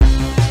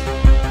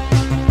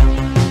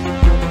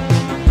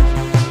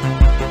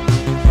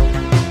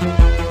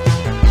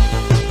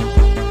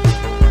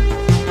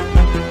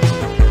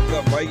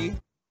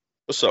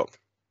What's up?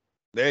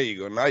 There you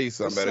go. Now you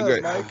sound What's better. up,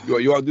 Good. Mike?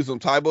 You want to do some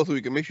Tybo so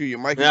we can make sure your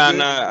mic is Nah,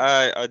 good?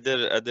 I did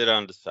it. I did it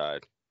on the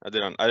side. I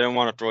didn't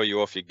want to throw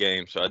you off your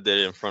game, so I did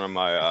it in front of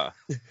my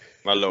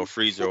my little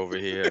freezer over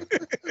here.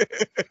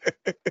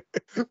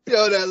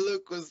 Yo, that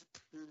look was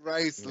Yeah.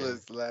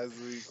 priceless last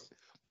week.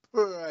 He said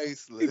I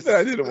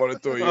Priceless. didn't want to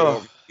throw you Oh,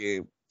 off the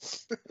game.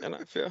 and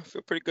I feel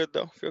pretty good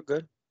though. Feel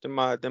good. Then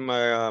my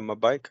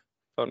bike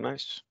felt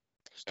nice.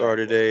 All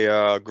right. Started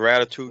Well, a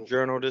gratitude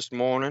journal this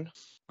morning.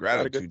 A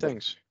lot of good gratitude.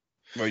 things.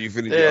 Well, you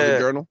finished your other Yeah,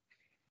 journal?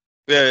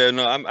 yeah.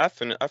 No,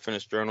 I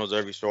finish journals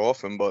every so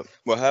often, but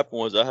what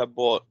happened was I had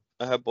bought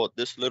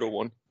this little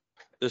one,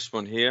 this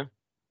one here.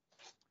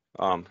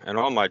 And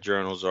all my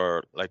journals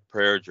are like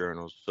prayer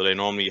journals, so they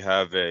normally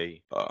have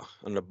a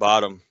on the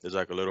bottom there's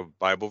like a little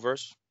Bible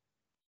verse.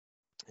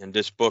 And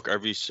this book,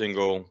 every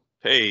single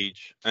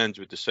page ends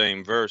with the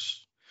same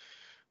verse,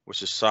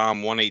 which is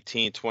Psalm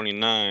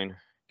 118:29.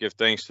 Give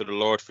thanks to the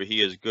Lord, for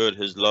He is good;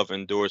 His love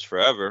endures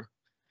forever.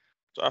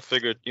 So I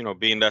figured,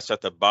 being that's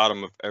at the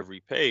bottom of every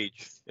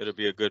page, it'll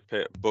be a good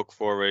book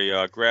for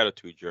a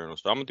gratitude journal.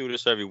 So I'm gonna do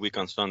this every week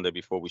on Sunday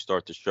before we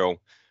start the show.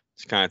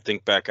 Just kind of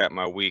think back at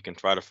my week and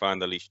try to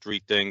find at least 3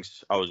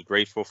 things I was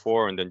grateful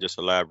for, and then just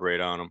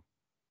elaborate on them.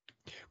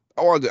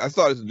 I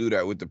started to do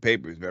that with the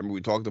papers. Remember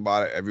we talked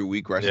about it every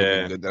week, right? Something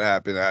Yeah, good that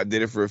happened. I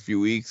did it for a few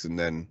weeks, and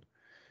then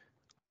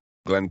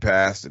Glenn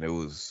passed, and it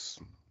was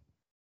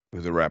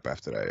a wrap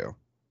after that, yo.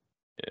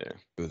 yeah.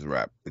 It was a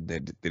wrap.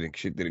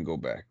 Shit didn't go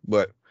back.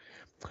 But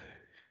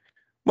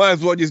might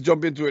as well just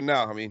jump into it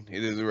now. I mean,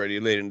 it is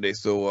already late in the day,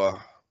 so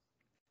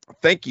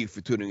thank you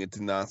for tuning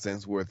into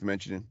Nonsense Worth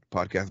Mentioning,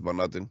 podcast about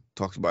nothing,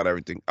 talks about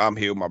everything. I'm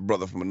here with my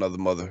brother from another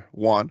mother,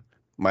 Juan,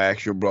 my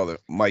actual brother,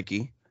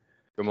 Mikey.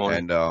 Good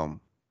morning. And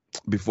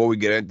before we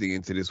get anything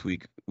into this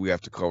week, we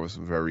have to cover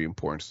some very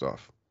important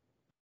stuff.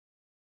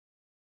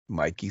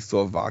 Mikey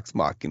saw Vox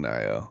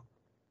Machina, yo.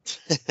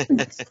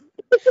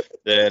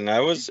 Yeah, and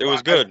it was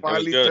good. It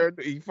was good.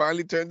 He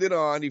finally turned it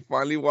on. He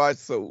finally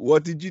watched. So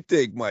what did you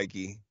think,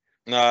 Mikey?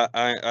 No,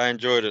 I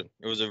enjoyed it.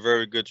 It was a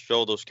very good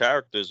show. Those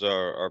characters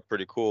are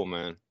pretty cool,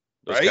 man.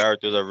 Those Right?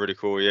 characters are really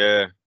cool.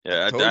 Yeah,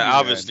 yeah. Told you, man.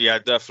 Obviously, I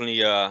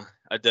definitely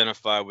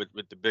identify with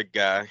the big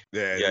guy.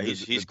 Yeah, Yeah, the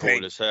he's cool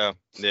tank. as hell.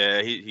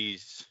 Yeah,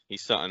 he's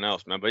something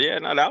else, man. But yeah,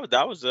 no,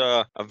 that was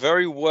a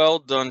very well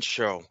done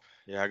show.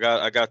 Yeah,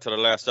 I got to the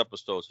last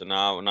episode, so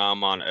now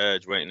I'm on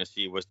edge, waiting to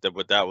see what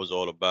that was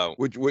all about.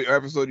 Which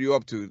episode are you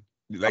up to?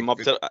 Like I'm up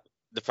to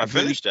if I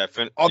completely finished that,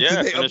 up to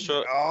yeah, date. finish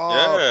all,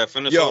 Oh, yeah,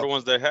 finish all yo, the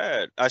ones they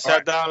had. I all sat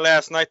right. down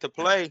last night to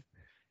play,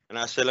 and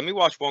I said, let me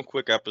watch one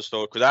quick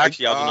episode because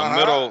actually I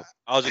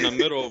was in the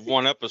middle of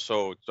one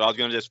episode, so I was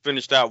gonna just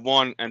finish that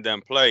one and then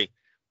play.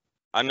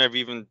 I never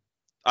even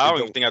I It don't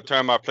even don't think I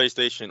turned my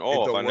PlayStation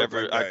off. don't work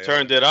like I that,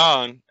 turned it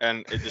on,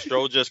 and the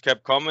show just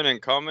kept coming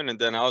and coming, and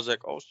then I was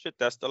like, oh shit,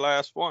 that's the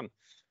last one.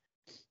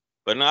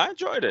 But no, I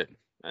enjoyed it.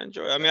 I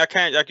mean, I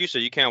can't, like you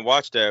said, you can't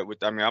watch that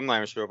with. I mean, I'm not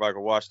even sure if I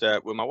could watch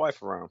that with my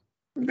wife around.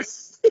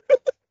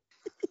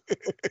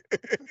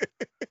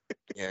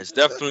 Yeah, it's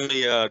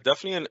definitely.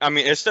 I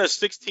mean, it says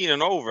 16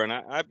 and over, and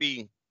I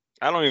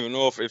don't even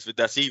know if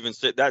that's even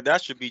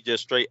that should be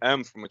just straight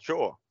M for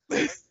mature.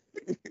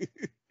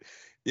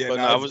 Yeah, But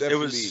no, no, it's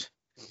definitely.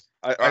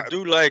 I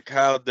do like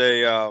how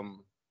they the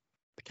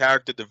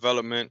character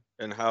development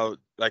and how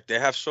like they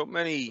have so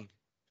many.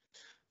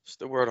 What's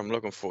the word I'm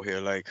looking for here?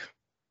 Like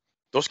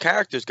those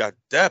characters got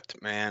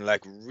depth, man.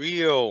 Like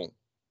real,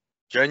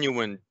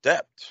 genuine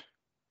depth.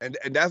 And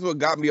that's what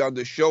got me on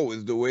the show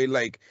is the way,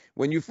 like,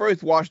 when you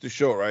first watch the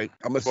show, right?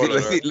 I'm gonna see. Spoiler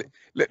Let's see.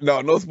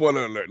 alert. No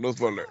spoiler alert. No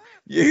spoiler alert.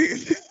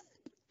 Yeah.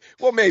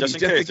 Well, maybe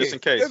Just in case. Just in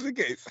case.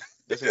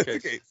 Just in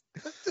case.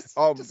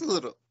 Just a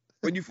little.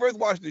 When you first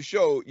watch the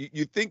show,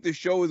 you think the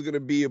show is gonna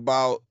be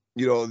about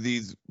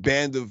these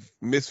band of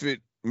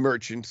misfit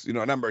merchants,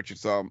 not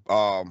merchants,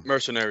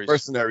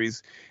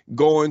 mercenaries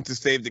going to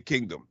save the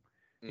kingdom.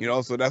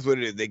 So that's what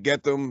it is. They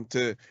get them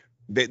to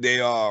there's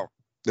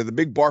a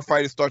big bar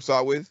fight it starts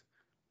out with.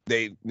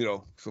 They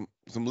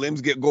some limbs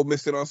go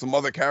missing on some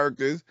other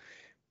characters.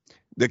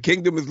 The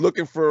kingdom is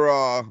looking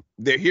for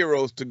their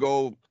heroes to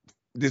go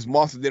this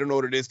monster they don't know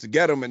what it is to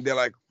get them, and they're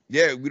like,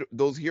 yeah,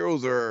 those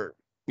heroes are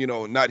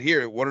not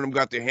here. One of them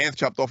got their hands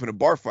chopped off in a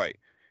bar fight.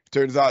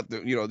 Turns out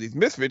that these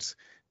misfits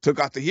took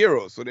out the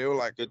heroes, so they were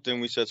like, good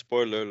thing we said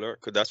spoiler alert,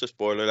 because that's a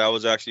spoiler. That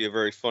was actually a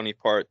very funny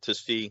part to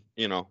see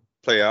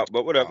play out,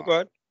 but whatever. Go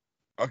ahead.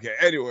 Okay,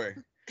 anyway,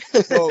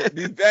 so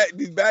these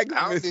bag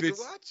of misfits. I don't need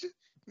to watch it.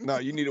 No,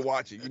 you need to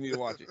watch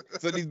it.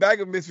 So these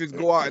bag of misfits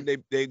go out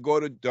and they go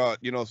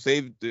to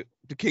save the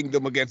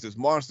kingdom against this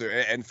monster.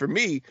 And for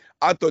me,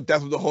 I thought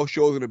that's what the whole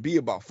show was gonna be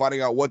about,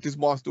 finding out what this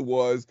monster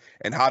was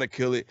and how to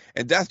kill it.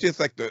 And that's just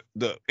like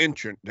the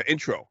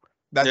intro.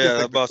 That's Yeah, just I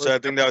was like about to say, I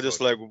think that was episode.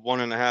 just like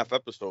 1.5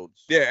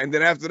 episodes. Yeah, and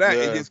then after that,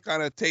 it Yeah. just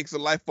kind of takes a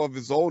life of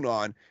its own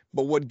on.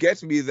 But what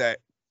gets me is that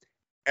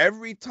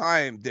every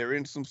time they're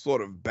in some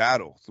sort of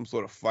battle, some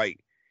sort of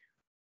fight,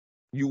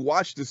 you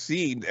watch the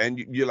scene and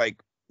you're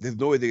like, there's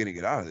no way they're gonna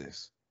get out of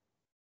this.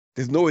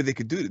 There's no way they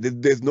could do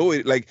it. There's no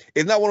way. Like,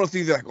 it's not one of those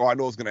things like, oh, I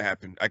know what's gonna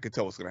happen. I could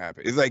tell what's gonna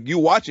happen. It's like you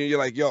watching, you're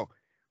like, yo,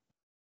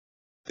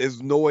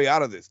 there's no way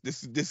out of this.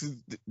 This is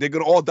they're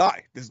gonna all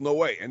die. There's no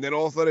way. And then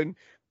all of a sudden,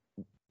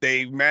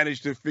 they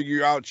manage to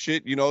figure out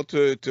shit,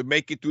 to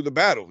make it through the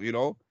battle,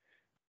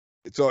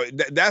 So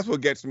that's what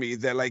gets me, is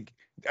that like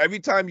every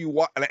time you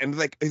watch, and it's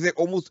like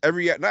almost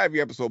not every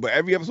episode, but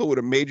every episode with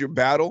a major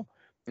battle,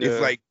 it's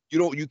like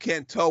you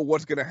can't tell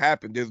what's gonna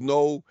happen. There's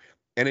no.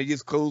 And it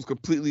just goes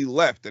completely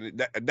left,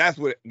 and that's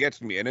what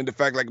gets me. And then the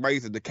fact, like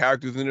Mike said, the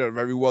characters in it are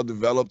very well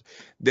developed.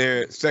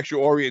 Their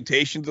sexual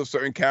orientations of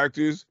certain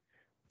characters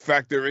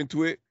factor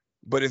into it,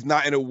 but it's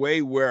not in a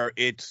way where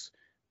it's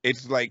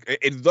like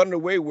it's done in a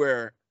way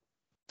where,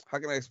 how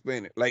can I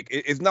explain it? Like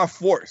it's not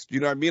forced. You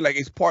know what I mean? Like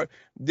it's part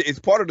of the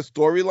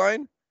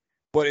storyline,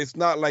 but it's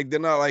not like they're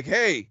not like,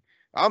 hey,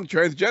 I'm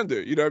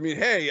transgender. You know what I mean?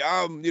 Hey,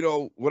 I'm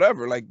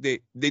whatever. Like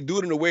they do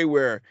it in a way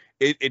where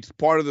it's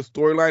part of the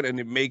storyline and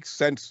it makes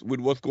sense with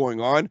what's going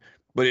on,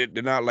 but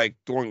they're not like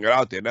throwing it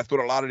out there. That's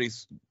what a lot of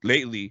these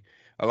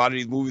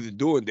movies are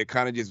doing. They're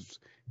kind of just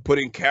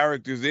putting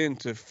characters in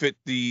to fit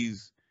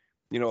these,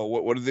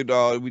 what is it?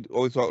 We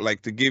always talk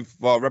like to give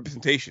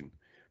representation.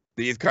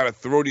 They just kind of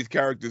throw these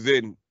characters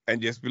in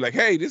and just be like,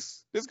 hey,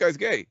 this guy's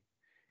gay.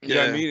 You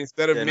know what I mean?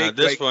 Instead of making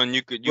this one,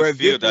 you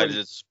feel that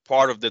it's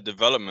part of the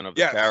development of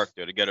the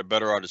character to get a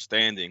better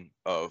understanding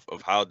of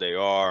how they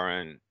are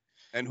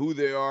and who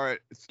they are.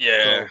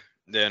 Yeah.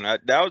 Then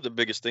that was the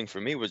biggest thing for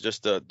me, was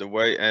just the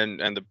way. And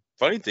the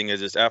funny thing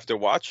is after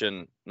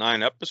watching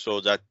 9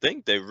 episodes, I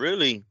think they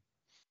really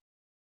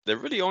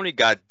only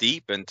got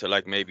deep into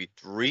like maybe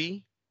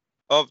 3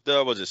 of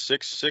the, was it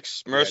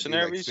six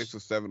mercenaries? Like 6 or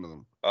 7 of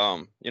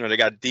them. They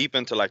got deep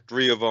into like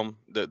 3 of them.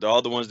 The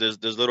other ones,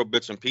 there's little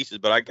bits and pieces,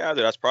 but I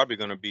gather that's probably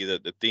going to be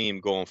the theme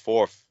going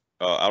forth.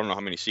 I don't know how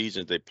many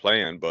seasons they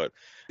plan, but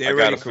I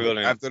got a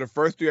feeling after the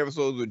first 3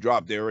 episodes were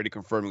dropped, they're already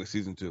confirming a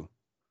season 2.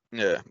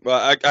 Yeah,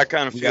 but I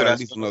kind of feel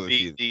that's going to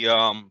be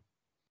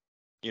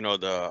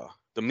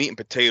the meat and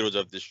potatoes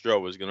of this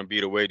show is going to be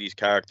the way these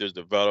characters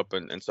develop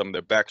and some of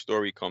their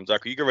backstory comes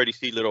out. You can already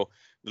see little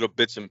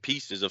bits and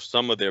pieces of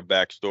some of their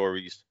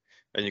backstories,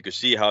 and you can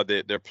see how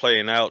they're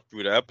playing out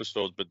through the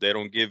episodes, but they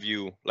don't give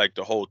you like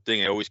the whole thing.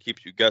 It always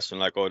keeps you guessing,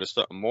 like, oh, there's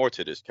something more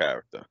to this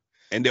character.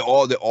 And they're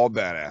all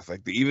badass.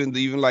 Like even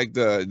like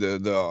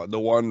the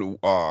one,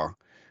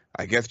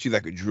 I guess she's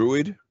like a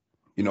druid.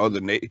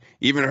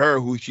 Even her,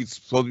 who she's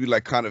supposed to be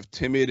like kind of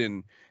timid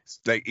and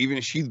like,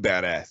 even she's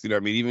badass. You know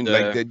what I mean? Even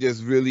like they're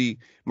just really.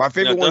 My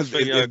favorite one is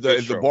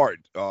the Bard.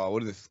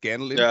 What is it,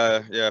 Scanlan?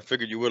 Yeah. I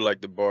figured you would like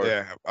the Bard.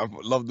 Yeah, I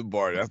love the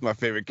Bard. That's my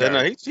favorite character.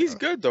 No, he's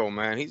good though,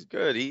 man. He's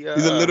good. He's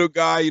a little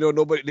guy.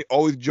 Nobody. They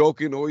always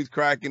joking, always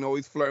cracking,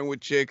 always flirting with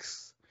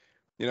chicks.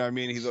 You know what I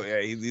mean? He's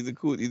a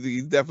cool.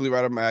 He's definitely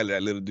right up my alley,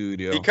 that little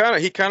dude. Yo. He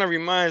kind of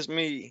reminds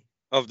me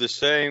of the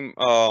same.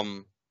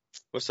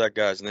 What's that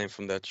guy's name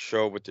from that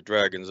show with the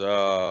dragons?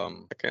 I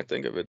can't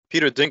think of it.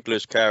 Peter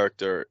Dinklage's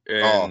character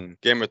in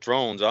Game of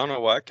Thrones. I don't know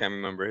why I can't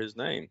remember his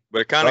name,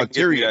 but it kind of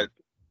gives me that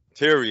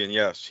Tyrion.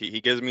 Yes,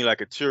 he gives me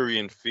like a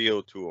Tyrion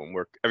feel to him,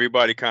 where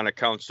everybody kind of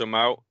counts him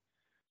out,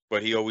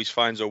 but he always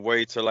finds a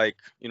way to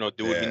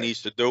do what he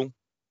needs to do.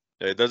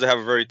 It doesn't have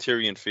a very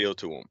Tyrion feel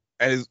to him.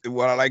 And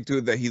what I like too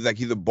is that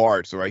he's a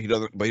bard, so right, he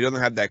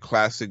doesn't have that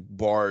classic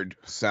bard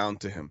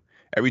sound to him.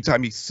 Every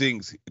time he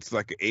sings, it's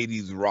like an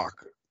 80s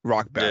rock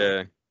band.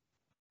 Yeah.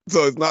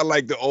 So it's not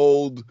like the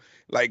old,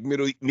 like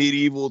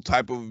medieval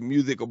type of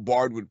music a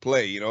bard would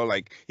play,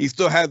 like he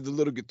still has the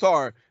little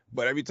guitar,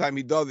 but every time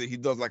he does it, he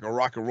does like a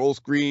rock and roll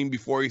scream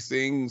before he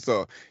sings.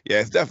 So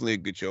yeah, it's definitely a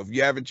good show. If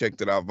you haven't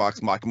checked it out,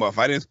 Vox Machina. If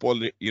I didn't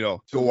spoil it, go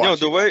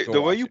watch it.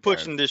 The way you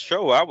pushing this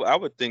show, I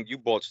would think you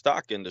bought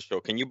stock in the show.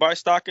 Can you buy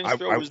stock in the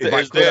show? I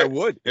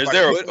would.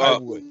 I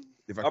would.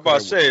 I'm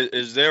about to say,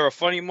 is there a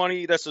funny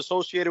money that's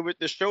associated with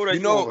this show that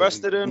you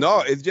invested in?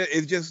 No, it's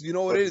just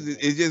what it is.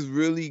 It's just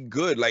really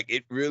good. Like,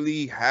 it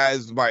really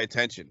has my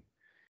attention.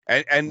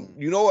 And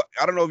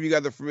I don't know if you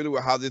guys are familiar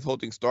with how this whole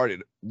thing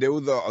started. There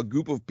was a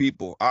group of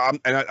people,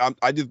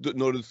 I just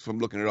noticed from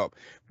looking it up.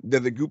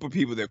 There's a group of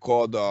people that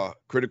called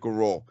Critical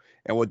Role,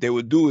 and what they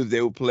would do is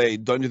they would play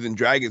Dungeons and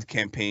Dragons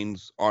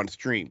campaigns on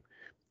stream,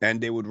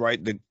 and they would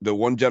write the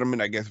one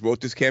gentleman, I guess,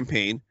 wrote this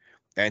campaign.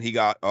 And he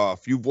got a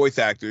few voice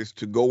actors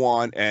to go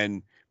on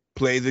and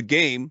play the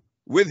game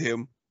with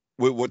him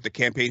with what the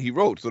campaign he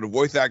wrote. So the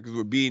voice actors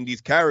would be in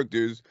these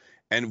characters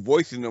and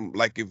voicing them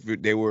like if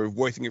they were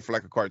voicing it for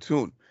like a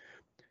cartoon.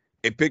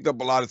 It picked up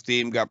a lot of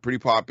steam, got pretty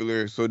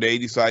popular. So they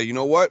decided, you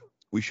know what?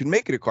 We should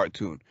make it a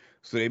cartoon.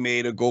 So they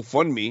made a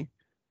GoFundMe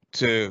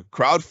to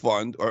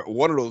crowdfund, or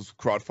one of those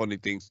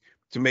crowdfunding things,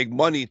 to make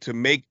money to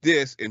make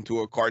this into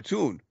a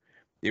cartoon.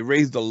 It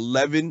raised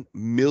 $11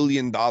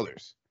 million.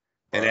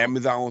 And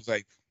Amazon was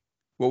like,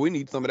 well, we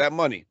need some of that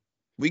money.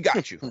 We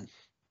got you.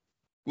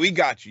 We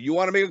got you. You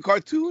want to make a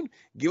cartoon?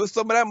 Give us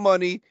some of that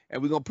money,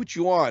 and we're going to put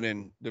you on.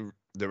 And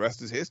the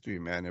rest is history,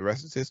 man. The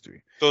rest is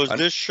history. So is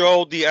this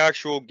show the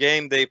actual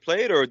game they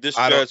played, or this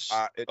I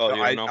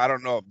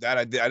don't know. That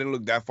I didn't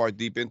look that far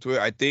deep into it.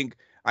 I think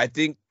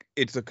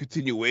it's a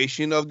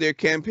continuation of their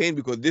campaign,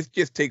 because this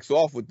just takes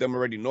off with them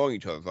already knowing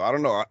each other. So I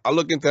don't know. I'll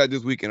look into that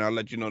this week and I'll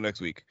let you know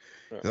next week.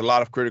 There's a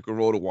lot of Critical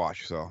Role to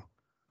watch. So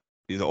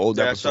these are old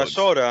episodes. So I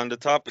saw that on the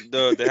top of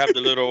they have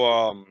the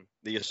little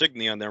the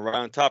insignia, and then right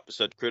on top it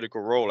said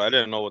Critical Role. I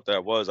didn't know what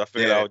that was. I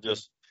figured I was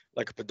just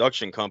like a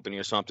production company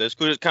or something. It's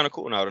cool. It's kind of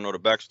cool now to know the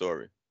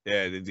backstory.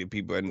 Yeah, the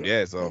people, and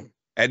so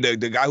and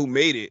the guy who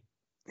made it,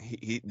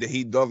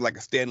 he does like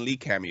a Stan Lee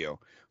cameo.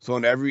 So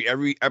in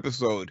every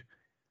episode,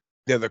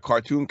 there's a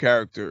cartoon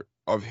character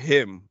of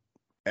him,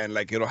 and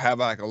like it'll have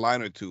like a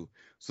line or two.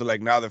 So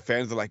like now the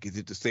fans are like, is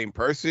it the same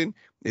person?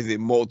 Is it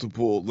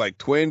multiple like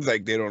twins?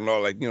 Like they don't know.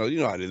 Like you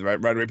know how it is,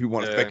 right? Right away, people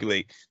want to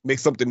speculate, make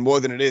something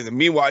more than it is. And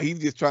meanwhile, he's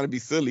just trying to be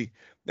silly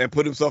and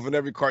put himself in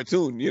every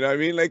cartoon. You know what I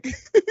mean? Like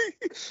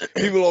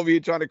people over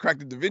here trying to crack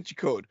the Da Vinci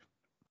Code.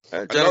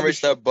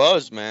 Generates that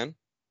buzz, man.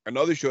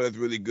 Another show that's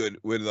really good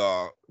with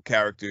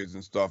characters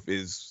and stuff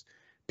is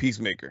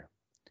Peacemaker.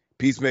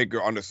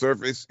 Peacemaker on the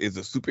surface is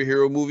a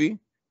superhero movie,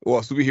 or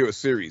a superhero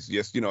series.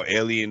 Yes,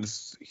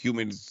 aliens,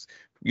 humans,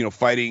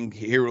 fighting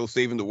heroes,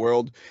 saving the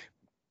world.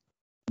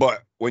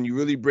 But when you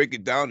really break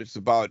it down, it's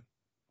about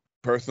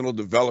personal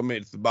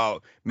development. It's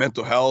about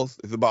mental health.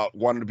 It's about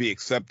wanting to be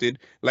accepted.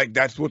 Like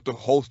that's what the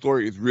whole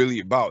story is really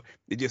about.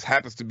 It just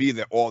happens to be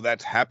that all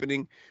that's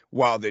happening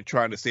while they're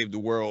trying to save the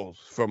world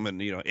from an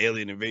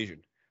alien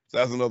invasion. So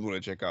that's another one to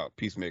check out.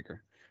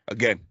 Peacemaker.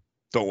 Again,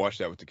 don't watch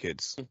that with the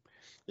kids.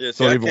 Yeah,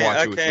 see, I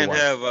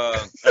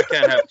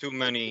can't have too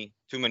many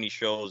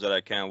shows that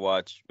I can't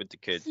watch with the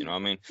kids. I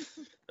mean,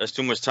 that's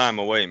too much time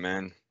away,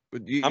 man.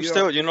 But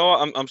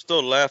I'm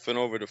still laughing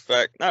over the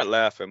fact, not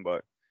laughing,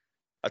 but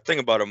I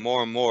think about it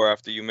more and more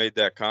after you made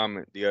that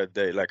comment the other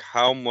day, like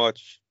how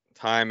much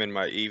time in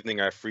my evening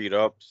I freed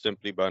up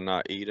simply by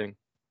not eating.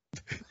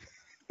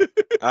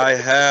 I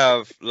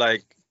have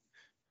like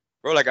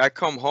I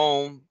come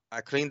home,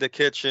 I clean the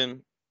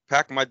kitchen,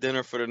 pack my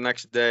dinner for the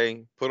next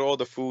day, put all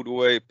the food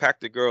away, pack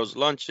the girls'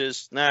 lunches,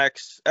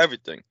 snacks,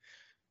 everything.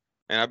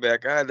 And I'd be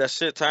like,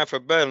 that's it, time for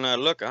bed. And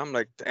I'm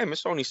like, damn,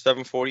 it's only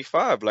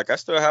 7:45. Like I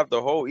still have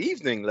the whole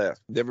evening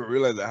left. Never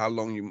realized that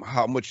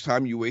how much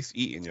time you waste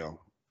eating, yo.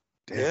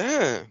 Damn.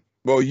 Yeah.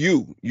 Well,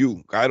 you,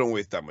 I don't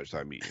waste that much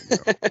time eating.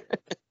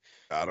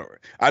 I don't.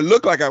 I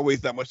look like I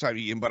waste that much time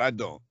eating, but I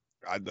don't.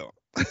 I don't.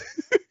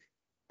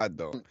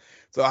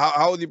 So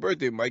how was your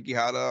birthday, Mikey?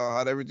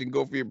 How'd everything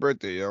go for your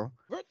birthday, yo?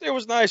 Birthday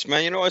was nice,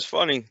 man. It's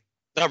funny.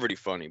 Not really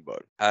funny,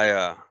 but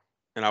I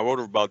wrote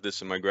about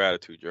this in my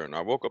gratitude journal.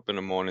 I woke up in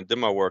the morning, did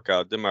my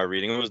workout, did my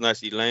reading. It was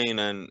nice. Elaine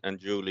and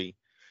Julie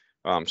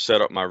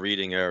set up my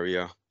reading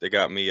area. They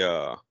got me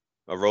a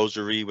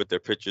rosary with their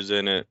pictures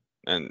in it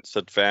and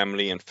said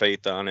family and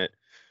faith on it.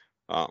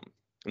 A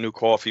new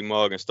coffee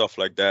mug and stuff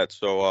like that.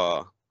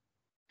 So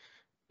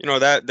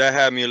that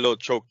had me a little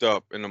choked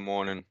up in the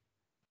morning.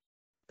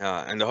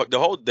 And the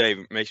whole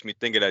day makes me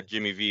think of that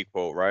Jimmy V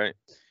quote, right?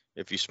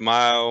 If you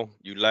smile,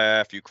 you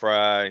laugh, you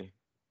cry,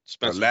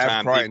 spend some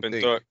time deep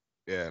in thought.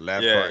 Yeah,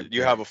 laugh. Yeah,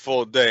 you have a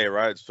full day,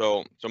 right?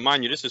 So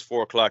mind you, this is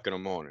 4:00 in the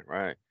morning,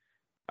 right?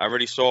 I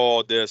already saw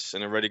all this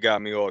and already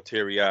got me all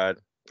teary-eyed.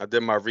 I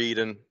did my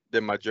reading,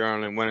 did my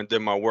journaling, went and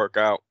did my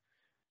workout.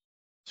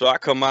 So I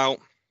come out,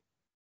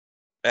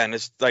 and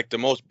it's like the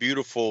most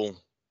beautiful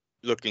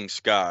looking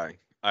sky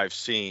I've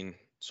seen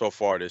so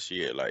far this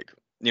year. Like,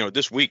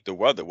 this week the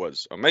weather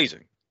was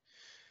amazing.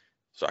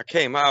 So I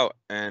came out,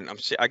 and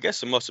I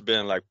guess it must have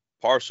been like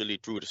partially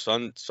through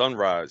the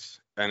sunrise,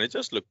 and it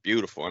just looked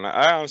beautiful. And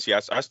I honestly,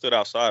 I stood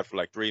outside for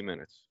like 3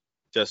 minutes,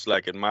 just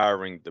like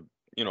admiring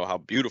how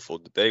beautiful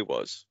the day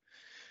was.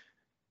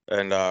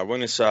 And I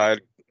went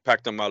inside,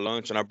 packed up my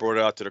lunch, and I brought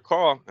it out to the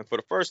car. And for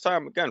the first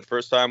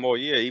time all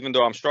year, even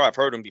though I'm sure I've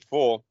heard them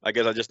before, I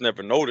guess I just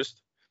never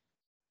noticed.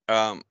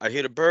 I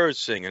hear the birds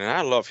singing, and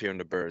I love hearing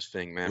the birds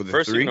sing, man.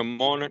 First thing in the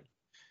morning.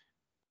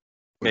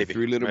 Maybe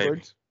 3 little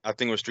birds. I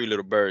think it was 3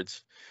 little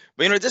birds.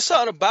 But there's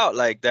something about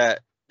like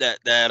that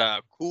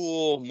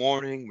cool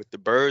morning with the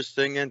birds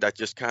singing that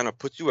just kind of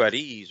puts you at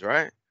ease,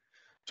 right?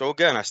 So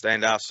again, I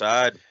stand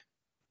outside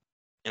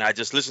and I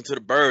just listen to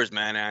the birds,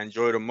 man. And I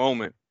enjoy the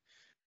moment.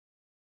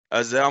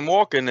 As I'm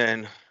walking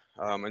in,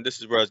 and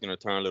this is where I was gonna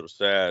turn a little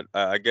sad.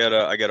 I get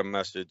a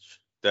message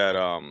that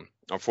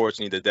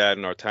unfortunately the dad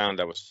in our town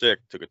that was sick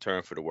took a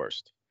turn for the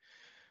worst.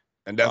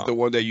 And that's the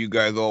one that you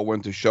guys all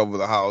went to shovel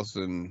the house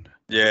and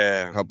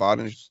help out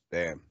and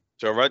damn.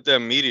 So right there,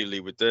 immediately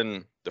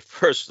within the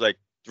first like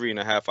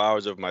 3.5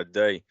 hours of my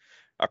day,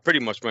 I pretty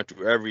much went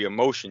through every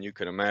emotion you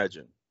can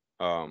imagine.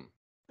 And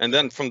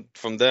then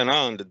from then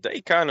on, the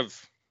day kind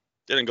of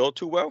didn't go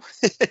too well.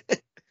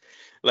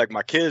 Like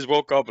my kids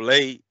woke up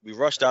late. We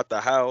rushed out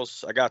the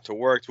house. I got to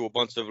work to a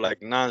bunch of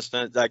like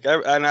nonsense.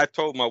 And I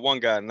told my one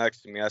guy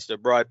next to me, I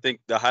said, bro, I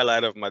think the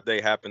highlight of my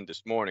day happened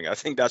this morning. I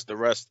think that's the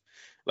rest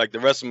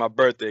of my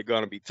birthday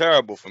going to be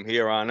terrible from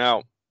here on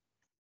out.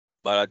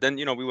 But then,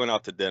 we went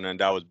out to dinner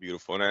and that was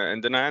beautiful.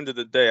 And then I ended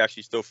the day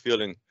actually still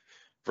feeling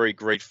very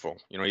grateful,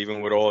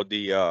 even with all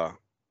the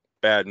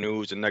bad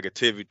news and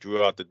negativity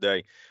throughout the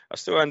day. I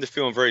still ended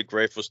feeling very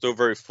grateful, still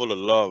very full of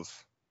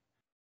love.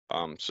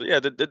 So yeah,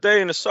 the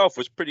day in itself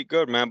was pretty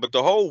good, man. But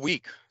the whole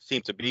week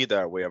seemed to be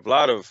that way. A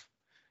lot of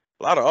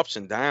ups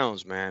and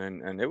downs,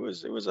 man. And it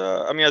was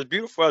I mean, as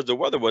beautiful as the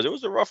weather was, it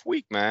was a rough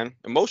week, man.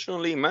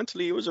 Emotionally,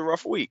 mentally, it was a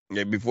rough week.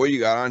 Yeah, before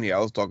you got on here, I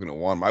was talking to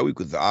Juan. My week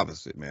was the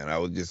opposite, man. I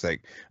was just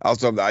like, I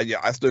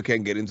still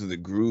can't get into the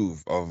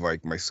groove of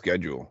like my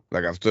schedule.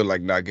 Like I'm still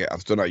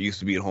not used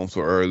to being home so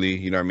early.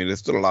 You know what I mean? There's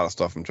still a lot of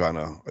stuff I'm trying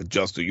to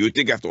adjust to. You would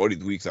think after all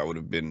these weeks I would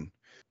have been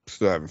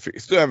still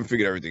haven't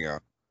figured everything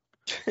out.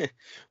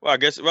 Well,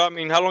 I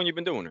mean, how long you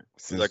been doing it?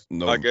 Since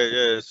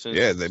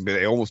they've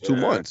been almost 2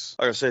 months.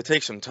 Like I said, it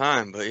takes some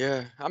time, but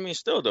yeah, I mean,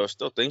 still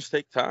things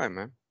take time,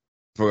 man.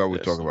 I forgot what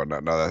we talking about now.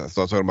 Now I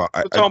started talking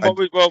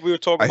about. We were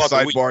talking about.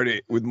 I sidebarred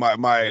it with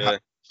my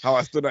how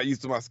I still not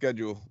used to my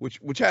schedule, which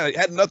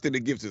had nothing to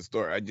give to the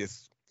story. I'm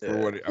just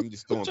throwing.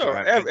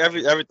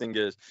 Everything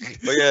is,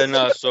 but yeah,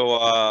 no. So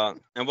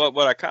and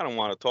what I kind of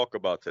want to talk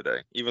about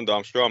today, even though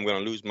I'm sure I'm gonna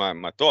lose my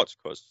thoughts,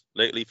 because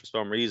lately for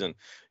some reason,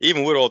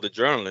 even with all the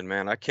journaling,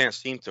 man, I can't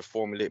seem to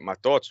formulate my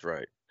thoughts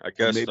right. I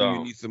guess maybe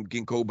you need some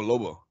ginkgo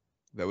biloba. Is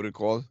that what it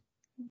called?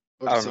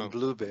 Or some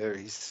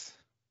blueberries.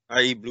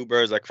 I eat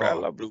blueberries like crap. I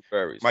love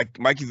blueberries.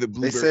 Mikey's a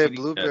blueberry. They say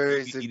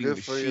blueberries are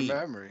good for your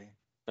memory.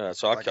 Yeah,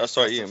 so I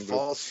started eating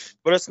blueberries.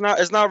 But it's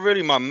not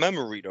really my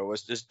memory though.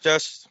 It's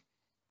just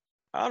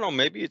I don't know.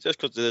 Maybe it's just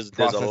because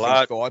there's a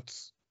lot.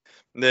 Thoughts.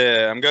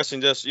 Yeah, I'm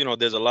guessing just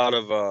there's a lot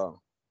of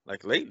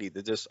like lately.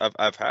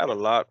 I've had a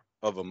lot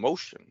of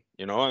emotion.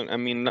 I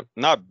mean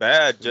not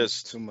bad.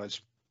 Just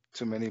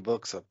too many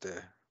books up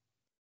there.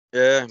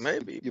 Yeah,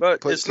 maybe,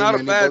 but it's not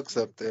a bad books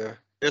up there.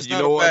 It's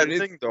not a bad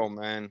thing though,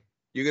 man.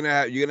 You're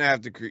gonna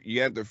have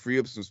to free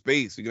up some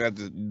space. You're gonna have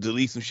to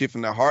delete some shit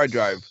from that hard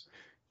drive.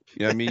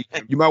 You know what I mean?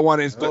 You might want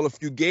to install a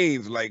few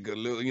games like a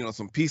little,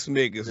 some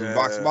Peacemaker, some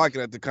Vox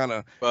Machina to kind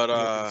of. But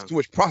there's too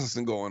much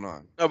processing going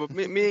on. No, but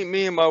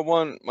me and my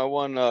one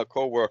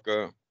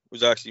coworker,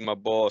 who's actually my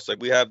boss,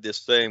 like we have this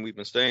saying we've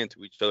been saying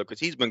to each other because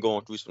he's been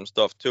going through some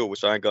stuff too,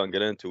 which I ain't gonna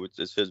get into.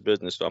 It's his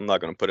business, so I'm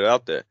not gonna put it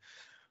out there.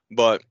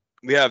 But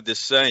we have this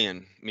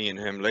saying, me and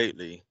him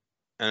lately,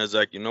 and it's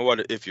like, you know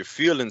what? If you're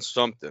feeling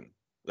something,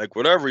 like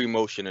whatever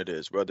emotion it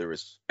is, whether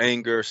it's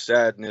anger,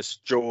 sadness,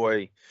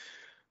 joy,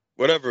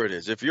 whatever it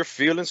is, if you're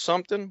feeling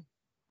something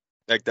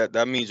like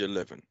that means you're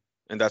living,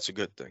 and that's a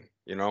good thing,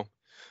 So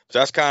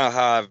that's kind of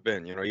how I've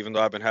been, even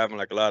though I've been having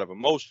like a lot of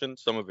emotion,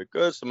 some of it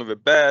good, some of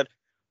it bad.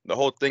 The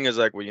whole thing is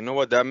like, well, you know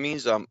what? That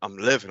means I'm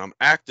living. I'm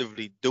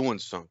actively doing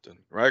something,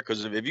 right?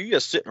 Because if you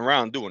just sitting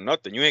around doing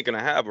nothing, you ain't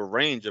gonna have a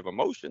range of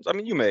emotions. I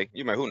mean, you may,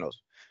 who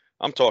knows?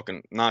 I'm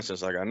talking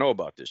nonsense like I know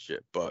about this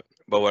shit, but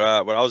what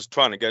I was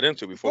trying to get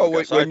into before.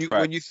 Well,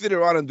 when you sit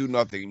around and do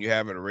nothing and you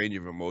have a range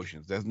of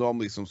emotions, that's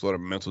normally some sort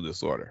of mental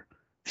disorder.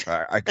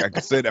 I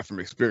can say that from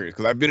experience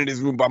because I've been in this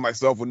room by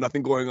myself with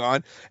nothing going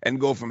on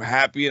and go from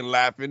happy and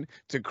laughing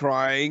to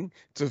crying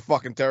to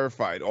fucking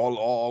terrified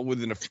all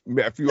within a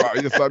few hours.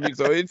 You know what I mean?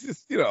 So it's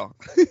just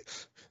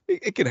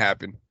it can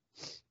happen.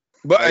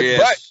 But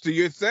to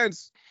your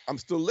sense, I'm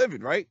still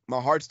living, right?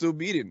 My heart's still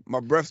beating, my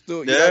breath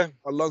still, my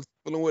lungs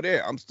filling with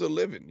air. I'm still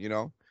living,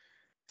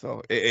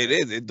 So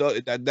it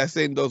does. That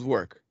saying does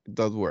work. It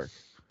does work.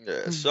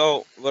 Yeah.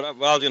 So what I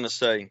was gonna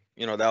say,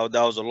 that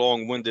was a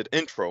long-winded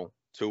intro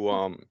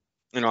to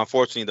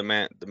unfortunately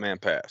the man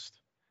passed.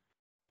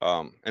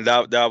 And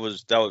that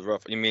was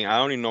rough. I mean, I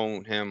only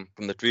known him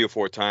from the 3 or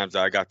 4 times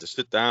that I got to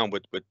sit down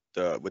with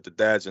the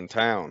dads in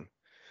town,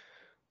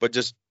 but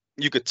just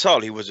you could tell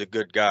he was a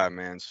good guy,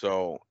 man.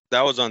 So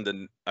that was on the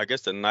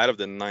night of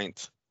the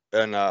 9th,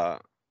 and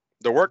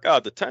the workout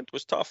of the 10th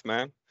was tough,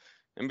 man.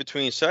 In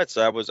between sets,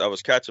 I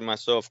was catching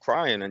myself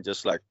crying and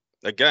just like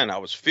again I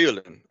was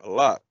feeling a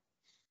lot.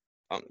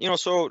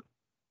 So.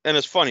 And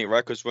it's funny,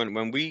 right? Because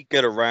when we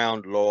get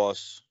around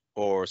loss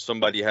or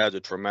somebody has a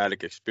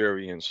traumatic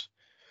experience,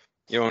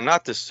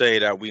 not to say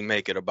that we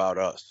make it about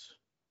us,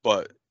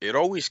 but it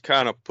always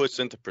kind of puts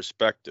into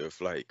perspective,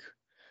 like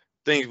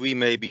things we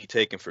may be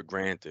taking for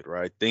granted,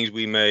 right? Things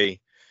we may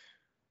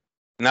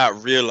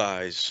not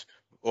realize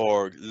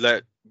or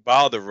let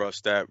bother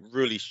us that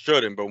really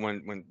shouldn't. But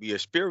when we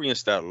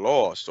experience that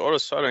loss, all of a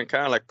sudden it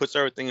kind of like puts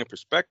everything in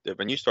perspective,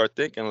 and you start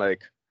thinking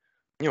like,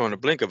 in the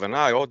blink of an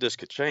eye, all this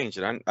could change,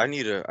 and I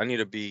need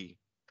to be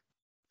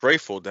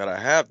grateful that I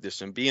have this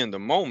and be in the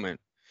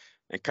moment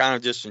and kind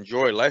of just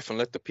enjoy life and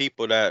let the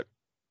people that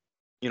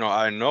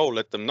I know,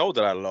 let them know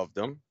that I love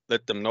them,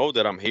 let them know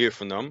that I'm here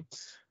for them.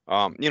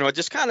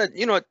 Just kind of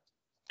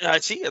I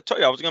told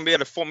you I was gonna be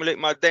able to formulate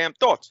my damn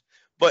thoughts,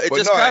 but it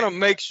just kind of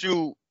makes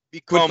you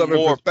become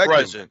more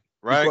present,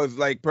 right? Because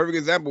like perfect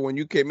example, when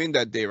you came in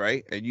that day,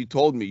 right, and you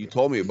told me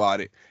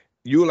about it.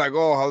 You were like,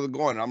 oh, how's it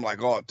going? I'm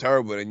like, oh,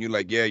 terrible. And you're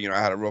like, yeah, I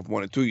had a rough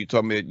 1 or 2. You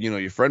told me,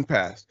 your friend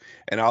passed.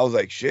 And I was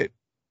like, shit.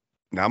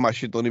 Now my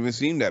shit don't even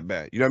seem that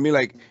bad. You know what I mean?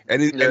 Like,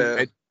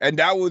 and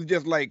that was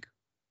just like,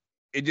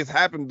 it just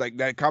happened. Like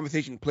that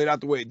conversation played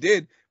out the way it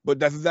did. But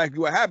that's exactly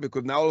what happened.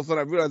 Because now all of a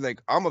sudden I realized,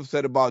 like, I'm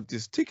upset about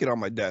this ticket on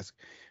my desk.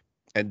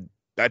 And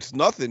that's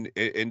nothing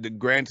in the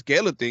grand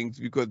scale of things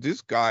because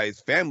this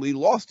guy's family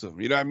lost him.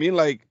 You know what I mean?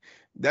 Like,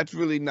 that's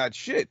really not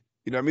shit.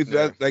 You know what I mean? So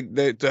that's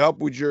like to help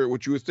with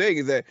what you were saying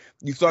is that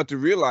you start to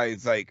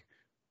realize like,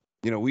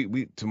 you know,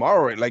 we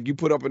tomorrow, like you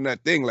put up in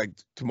that thing, like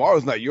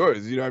tomorrow's not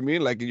yours. You know what I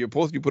mean? Like in your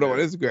post you put up on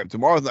Instagram,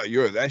 tomorrow's not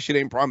yours. That shit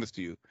ain't promised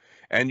to you.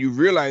 And you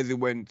realize it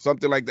when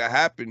something like that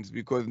happens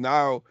because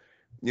now,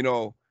 you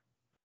know,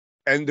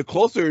 and the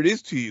closer it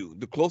is to you,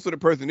 the closer the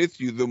person is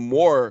to you, the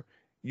more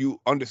you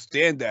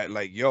understand that,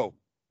 like, yo,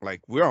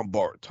 like we're on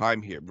borrowed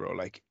time here, bro.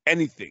 Like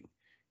anything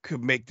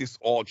could make this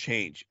all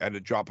change at a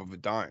drop of a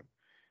dime.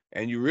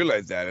 And you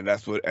realize that, and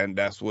that's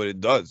what it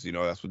does. You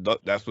know,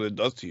 that's what it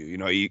does to you. You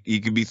know, you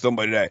could be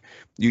somebody that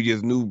you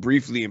just knew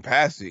briefly in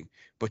passing,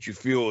 but you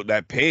feel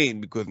that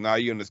pain because now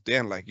you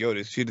understand, like, yo,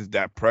 this shit is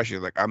that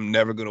precious. Like, I'm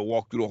never gonna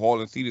walk through the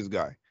hall and see this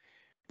guy.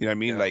 You know what I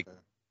mean? Like,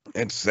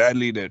 and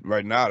sadly, that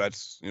right now,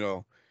 that's, you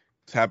know,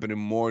 it's happening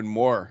more and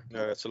more.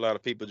 Yeah, that's a lot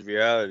of people's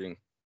reality.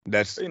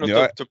 That's, you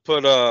know, to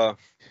put a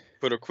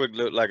quick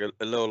like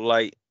a little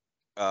light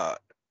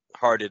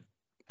hearted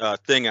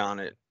thing on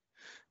it.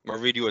 I'm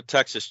gonna read you a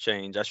Texas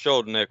change. I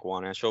showed Nick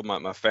one. I showed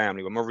my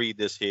family. I'm gonna read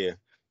this here.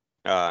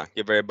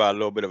 Give everybody a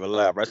little bit of a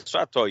laugh, right? So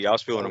I told you I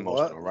was feeling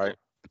emotional, right?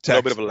 A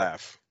little bit of a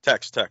laugh.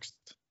 Text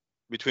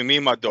between me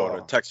and my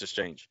daughter. Text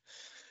exchange.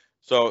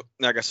 So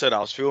like I said, I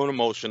was feeling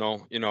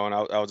emotional, you know, and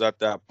I was at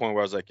that point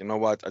where I was like, you know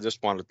what? I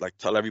just wanted to like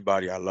tell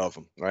everybody I love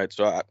them, right?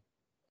 So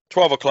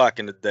 12 o'clock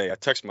in the day, I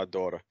text my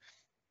daughter.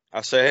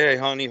 I say, hey,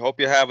 honey, hope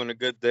you're having a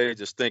good day.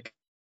 Just thinking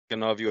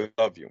of you,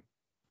 love you.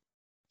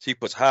 She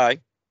puts, hi,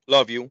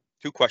 love you.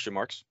 2 question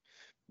marks.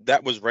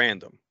 That was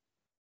random.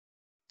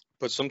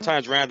 But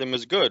sometimes random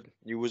is good.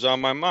 You was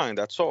on my mind,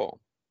 that's all.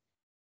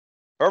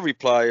 Her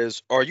reply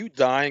is, are you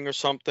dying or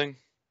something?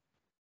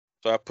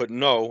 So I put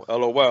no,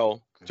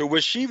 LOL. To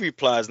which she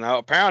replies now,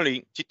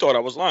 apparently she thought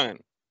I was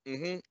lying.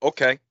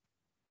 Okay.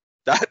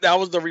 That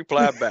was the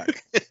reply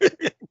back.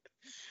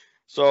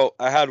 So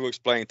I had to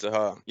explain to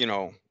her, you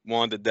know,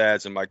 one of the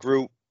dads in my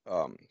group,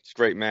 this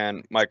great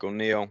man, Mike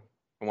O'Neill,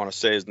 I want to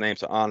say his name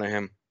to honor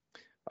him,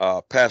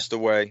 passed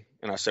away.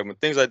 And I said, when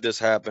things like this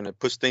happen, it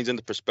puts things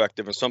into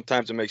perspective, and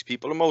sometimes it makes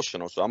people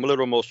emotional. So I'm a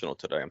little emotional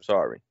today. I'm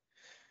sorry.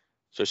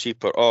 So she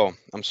put, oh,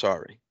 I'm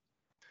sorry.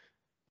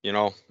 You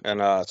know, and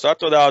so I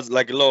thought that was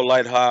like a little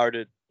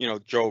lighthearted, you know,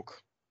 joke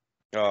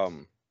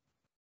on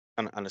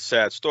a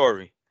sad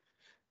story.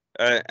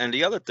 And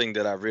the other thing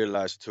that I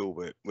realized too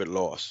with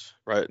loss,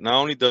 right? Not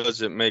only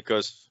does it make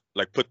us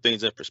like put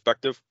things in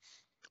perspective,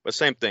 but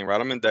same thing, right?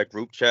 I'm in that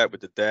group chat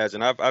with the dads,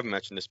 and I've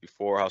mentioned this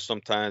before, how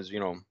sometimes, you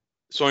know,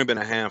 it's only been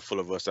a handful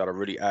of us that are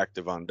really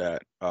active on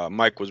that.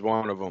 Mike was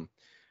one of them.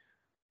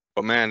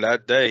 But man,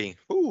 that day,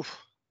 whew,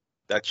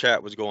 that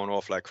chat was going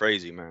off like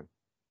crazy, man.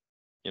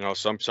 You know,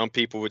 some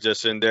people were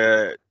just in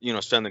there, you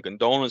know, sending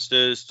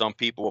condolences. Some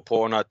people were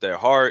pouring out their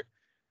heart.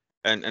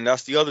 And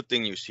that's the other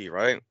thing you see,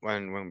 right?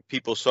 When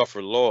people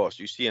suffer loss,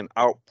 you see an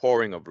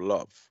outpouring of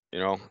love, you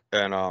know.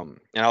 And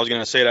I was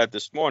gonna say that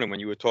this morning when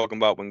you were talking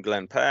about when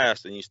Glenn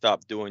passed and you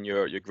stopped doing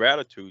your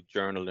gratitude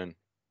journaling.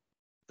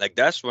 Like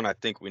that's when I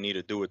think we need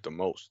to do it the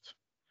most.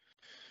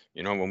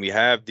 You know, when we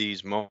have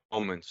these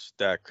moments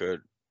that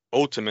could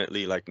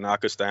ultimately like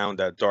knock us down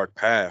that dark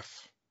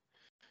path,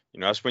 you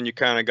know, that's when you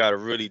kind of got to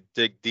really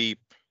dig deep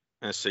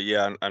and say,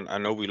 yeah, I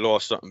know we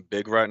lost something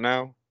big right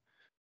now,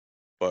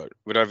 but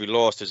with every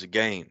loss there's a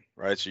gain,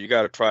 right? So you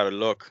got to try to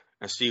look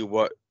and see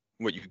what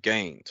you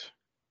gained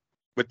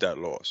with that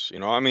loss. You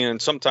know, I mean,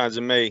 and sometimes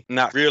it may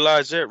not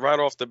realize it right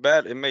off the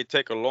bat. It may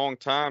take a long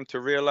time to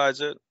realize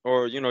it,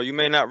 or you know, you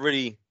may not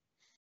really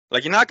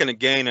like you're not going to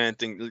gain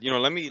anything. You know,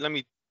 let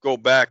me go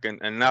back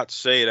and not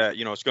say that,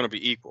 you know, it's going to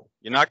be equal.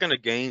 You're not going to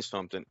gain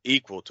something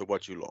equal to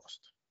what you lost,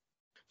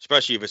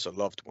 especially if it's a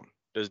loved one.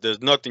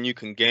 There's nothing you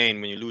can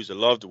gain when you lose a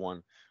loved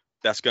one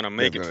that's going to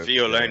make it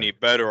feel any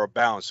better or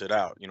balance it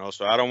out, you know.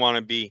 So I don't want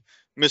to be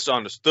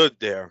misunderstood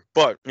there,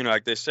 but you know,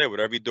 like they say,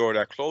 with every door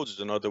that closes,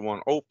 another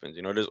one opens.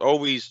 You know, there's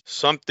always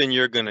something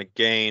you're going to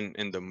gain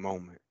in the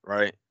moment,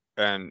 right?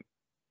 And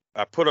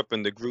I put up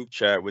in the group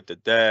chat with the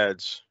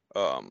dads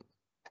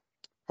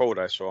quote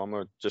I saw. I'm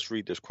going to just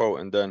read this quote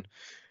and then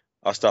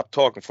I'll stop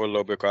talking for a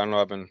little bit because I know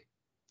I've been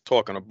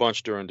talking a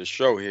bunch during the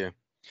show here.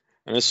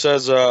 And it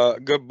says,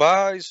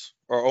 goodbyes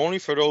are only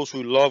for those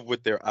who love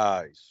with their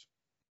eyes.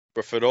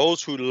 But for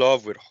those who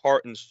love with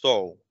heart and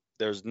soul,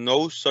 there's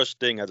no such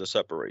thing as a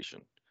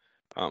separation.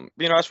 You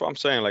know, that's what I'm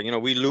saying. Like, you know,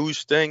 we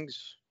lose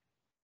things.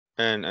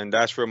 And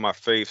that's where my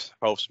faith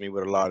helps me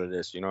with a lot of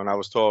this, you know. And I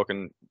was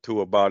talking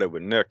about it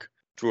with Nick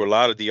through a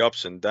lot of the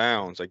ups and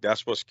downs. Like,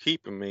 that's what's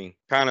keeping me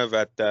kind of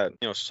at that,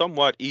 you know,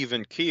 somewhat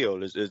even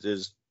keel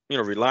is you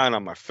know, relying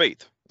on my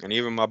faith. And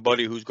even my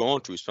buddy who's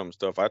going through some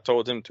stuff, I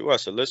told him too, I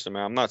said, listen,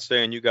 man, I'm not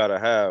saying you got to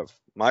have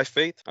my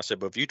faith. I said,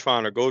 but if you're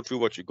trying to go through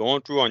what you're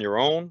going through on your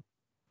own,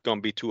 it's going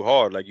to be too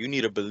hard. Like, you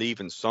need to believe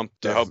in something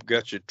to help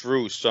get you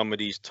through some of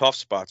these tough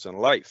spots in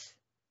life.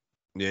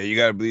 Yeah, you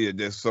gotta believe that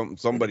there's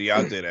somebody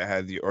out there that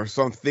has you, or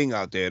something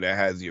out there that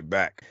has your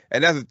back.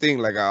 And that's the thing.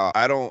 Like,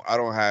 I don't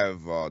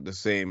have the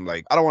same,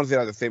 like, I don't want to say I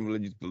have the same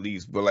religious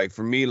beliefs, but like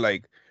for me,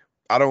 like,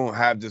 I don't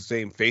have the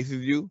same faith as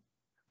you,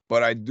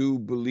 but I do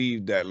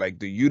believe that like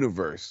the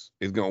universe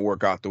is gonna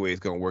work out the way it's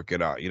gonna work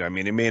it out. You know what I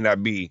mean? It may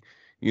not be,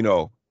 you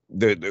know,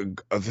 the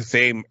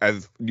same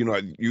as, you know,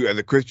 you as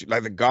a Christian,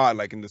 like a God,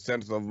 like in the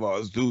sense of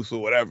Zeus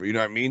or whatever. You know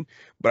what I mean?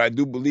 But I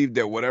do believe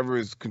that whatever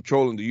is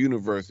controlling the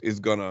universe is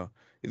gonna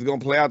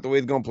play out the way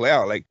it's gonna play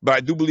out. Like, but I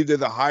do believe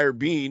there's a higher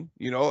being,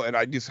 you know, and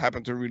I just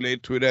happen to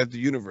relate to it as the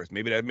universe.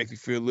 Maybe that makes me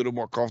feel a little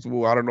more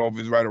comfortable. I don't know if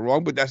it's right or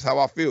wrong, but that's how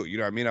I feel. You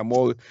know what I mean? I'm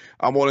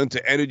all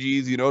into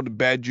energies, you know, the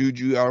bad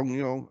juju.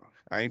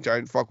 I ain't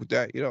trying to fuck with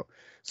that, you know.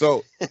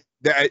 So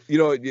that, you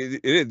know,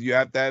 it is. You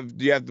have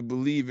to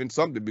believe in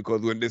something,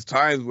 because when there's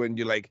times when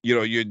you're like, you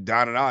know, you're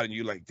down and out and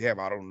you're like, damn,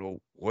 I don't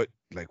know what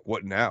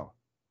now.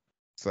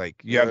 It's like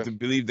you have to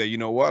believe that, you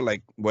know what,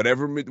 like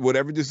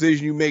whatever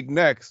decision you make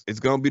next,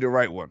 it's gonna be the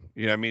right one.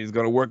 You know what I mean? It's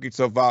gonna work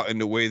itself out in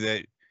the way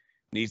that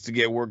needs to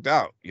get worked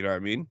out. You know what I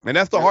mean? And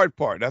that's the hard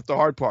part. That's the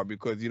hard part,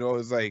 because, you know,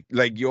 it's like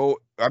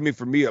I mean,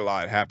 for me, a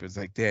lot happens.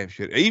 Like, damn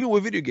shit. Even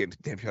with video games,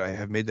 damn shit, I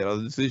have made that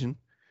other decision.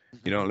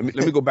 You know, let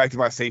me go back to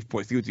my safe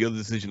point, see what the other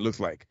decision looks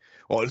like.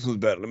 Oh, this was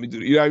better. Let me do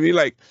it. You know what I mean?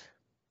 Like,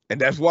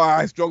 and that's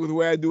why I struggle the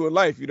way I do in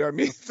life. You know what I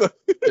mean? So,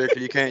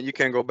 you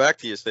can't go back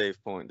to your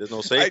save point. There's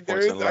no save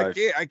points in life.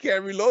 I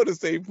can't reload a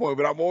save point,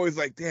 but I'm always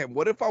like, damn,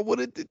 what if I would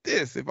have did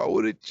this? If I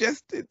would have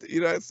just did,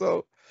 you know?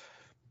 So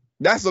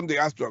that's something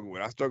I struggle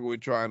with. I struggle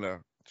with trying to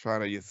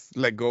just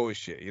let go of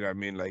shit. You know what I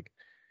mean? Like,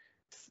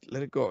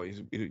 let it go.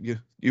 You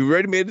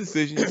already made a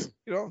decision.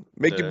 You know,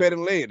 make your bed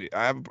and lay in it.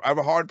 I have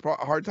a hard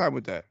time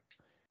with that.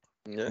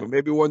 Yeah. But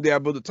maybe one day I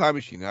build a time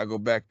machine. I go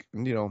back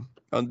and, you know,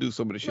 undo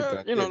some of the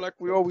shit. You know, like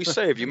we always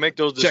say, if you make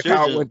those decisions, check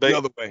how it went the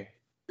other way.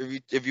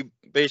 If you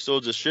base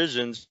those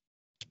decisions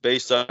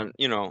based on,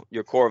 you know,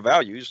 your core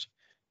values,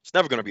 it's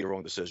never gonna be the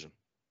wrong decision.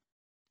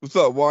 What's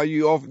up? Why are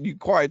you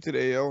quiet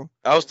today, yo?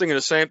 I was thinking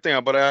the same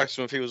thing, but I asked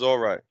him if he was all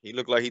right. He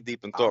looked like he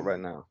deep in thought right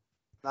now.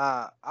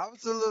 Nah, I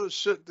was a little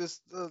shook.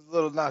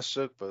 Not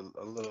shook, but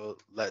a little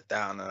let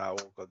down. And I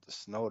woke up to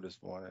snow this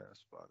morning.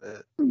 That's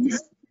about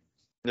it.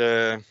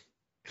 Yeah.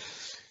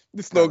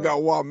 The snow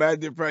got wild, mad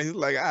depressed. He's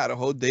like, I had a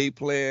whole day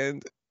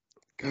planned.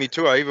 Me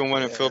too. I even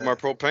went and filled my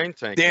propane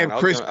tank. Damn,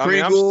 Chris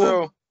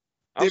Kringle.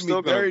 I'm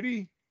still gonna,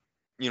 you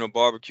know,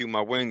 barbecue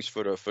my wings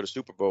for the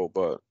Super Bowl,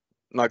 but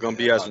not gonna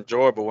be as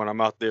enjoyable when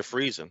I'm out there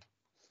freezing.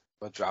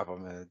 But drop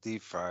them in a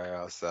deep fryer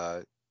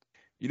outside.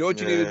 You know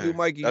what you need to do,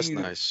 Mikey? That's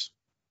nice.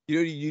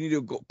 You need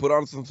to go put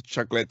on some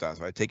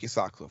chocolatas, right? Take your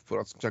socks off, put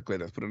on some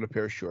chocolatas, put on a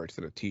pair of shorts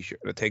and a t-shirt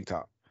and a tank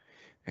top,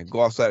 and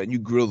go outside and you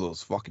grill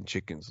those fucking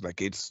chickens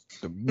like it's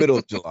the middle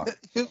of July.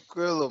 You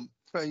grill them.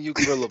 You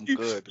grill them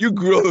good. You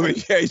grill them,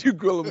 yeah. You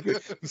grill them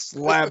good. You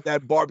slap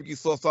that barbecue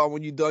sauce on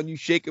when you're done. You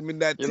shake them in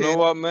that. You know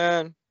what,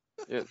 man?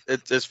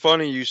 It's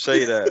funny you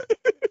say that.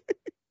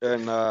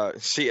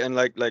 And see, and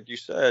like you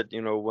said,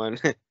 you know, when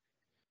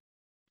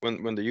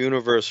the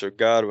universe or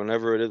God,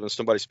 whenever it is, when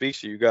somebody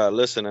speaks to you, you gotta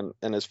listen.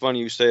 And it's funny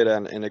you say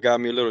that, and it got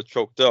me a little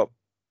choked up.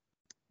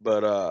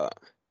 But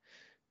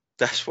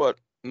that's what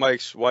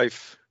Mike's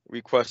wife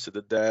requested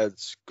the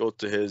dads go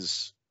to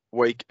his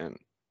wake in.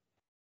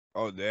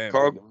 Oh damn.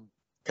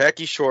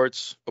 Khaki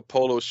shorts, a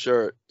polo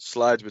shirt,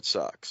 slides with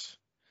socks.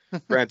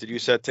 Granted, you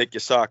said take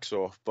your socks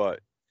off, but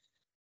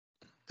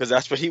because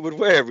that's what he would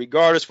wear,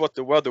 regardless what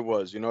the weather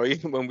was. You know,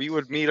 even when we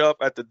would meet up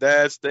at the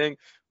dad's thing,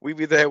 we'd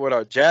be there with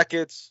our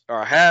jackets,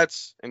 our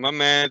hats, and my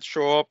man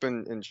show up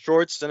in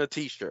shorts and a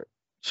t-shirt.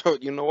 So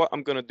you know what?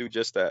 I'm gonna do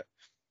just that.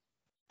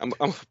 I'm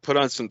gonna put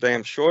on some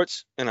damn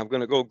shorts, and I'm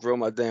gonna go grill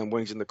my damn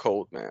wings in the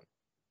cold, man.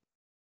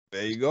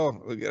 There you go.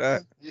 Look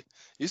at that.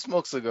 You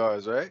smoke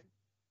cigars, right?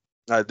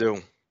 I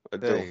do.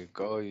 There you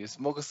go. You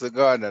smoke a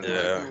cigar and it'll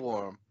keep you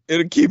warm.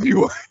 It'll keep you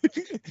warm.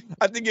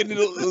 I think it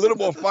needs a little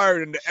more fire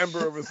than the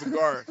ember of a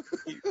cigar.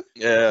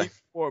 Yeah.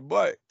 More,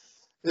 but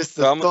it's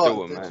the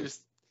thought man.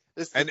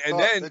 And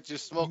then that you're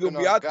smoking gonna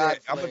be out there.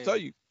 I'm gonna tell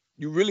you,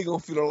 you're really gonna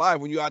feel alive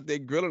when you're out there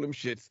grilling them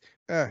shits.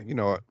 You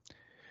know what?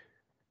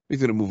 We're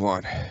gonna move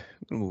on. We're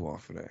gonna move on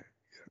for that.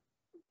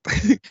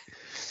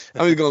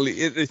 I'm just gonna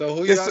leave. So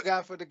who y'all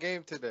got for the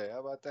game today? How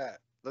about that?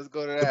 Let's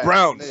go to that.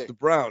 The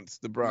Browns.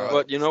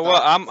 But you know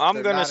what? I'm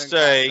gonna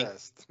say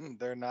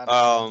they're not.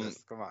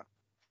 Come on.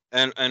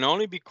 And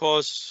only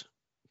because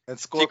and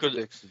score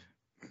prediction.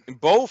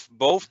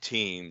 Both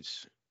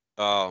teams.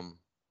 I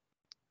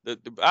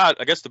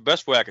guess the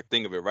best way I could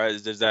think of it, right,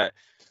 is that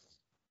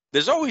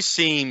there's always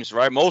seems,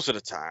 right, most of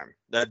the time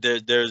that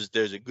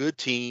there's a good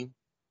team,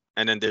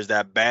 and then there's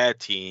that bad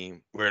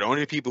team where the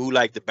only people who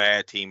like the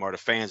bad team are the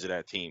fans of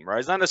that team, right?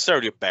 It's not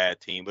necessarily a bad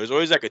team, but there's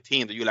always like a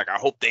team that you're like, I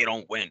hope they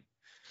don't win.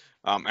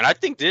 And I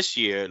think this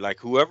year, like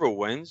whoever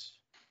wins,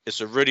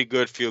 it's a really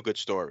good feel-good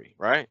story,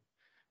 right?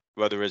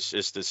 Whether it's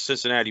the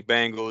Cincinnati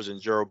Bengals and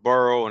Joe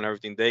Burrow and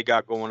everything they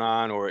got going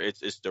on, or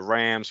it's the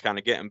Rams kind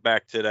of getting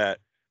back to that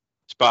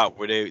spot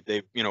where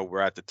they you know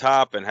were at the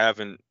top, and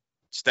having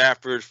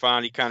Stafford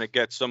finally kind of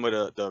get some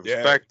of the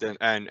respect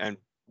and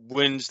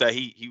wins that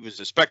he was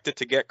expected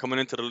to get coming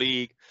into the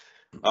league.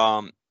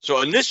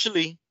 So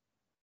initially,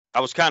 I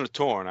was kind of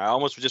torn. I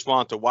almost just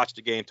wanted to watch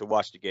the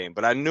game,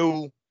 but I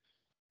knew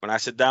when I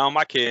sit down with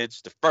my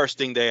kids, the first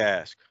thing they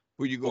ask,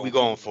 Who you going? Who we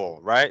going for?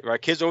 Right.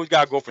 Kids always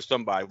gotta go for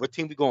somebody. What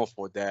team we going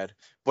for, Dad?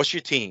 What's your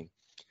team?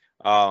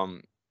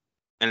 And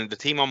the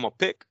team I'm gonna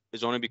pick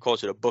is only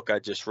because of the book I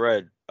just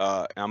read.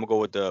 And I'm gonna go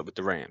with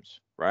the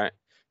Rams, right?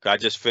 'Cause I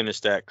just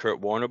finished that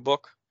Kurt Warner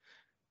book,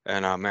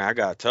 and man, I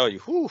gotta tell you,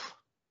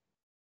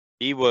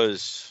 he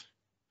was,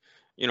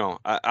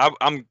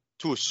 I'm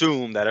to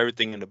assume that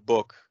everything in the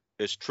book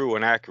is true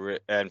and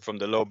accurate, and from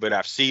the little bit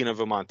I've seen of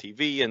him on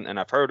TV and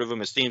I've heard of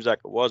him, it seems like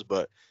it was,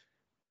 but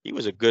he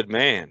was a good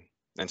man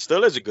and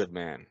still is a good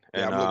man.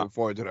 Yeah, and I'm looking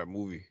forward to that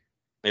movie.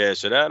 Yeah,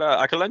 so that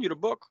I can lend you the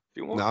book if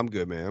you want. No, I'm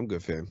good, man. I'm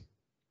good, fam.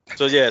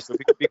 So yeah, so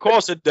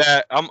because of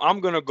that,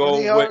 I'm gonna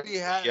go. He already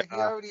had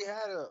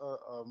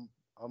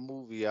a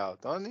movie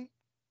out, don't he?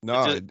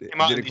 No, it didn't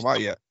come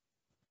out yet.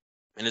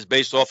 And it's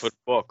based off of the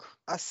book.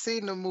 I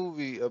seen the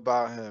movie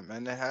about him,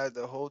 and it had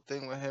the whole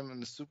thing with him in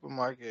the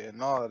supermarket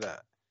and all of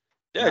that.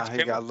 Yeah,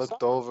 he got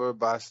looked over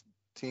by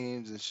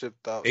teams and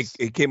shipped out.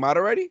 It came out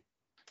already?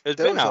 It's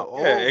been out.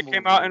 Yeah, it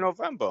came out in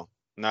November.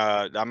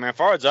 Nah, I mean, as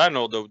far as I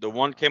know, the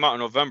one came out in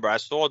November. I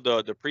saw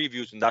the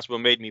previews, and that's what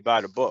made me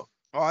buy the book.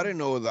 Oh, I didn't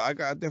know that. I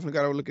definitely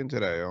got to look into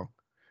that, yo.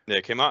 Yeah,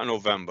 it came out in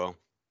November.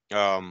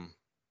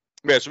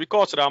 Yeah, so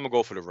because of that, I'm gonna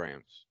go for the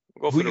Rams.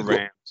 Go for the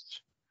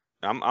Rams.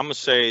 I'm gonna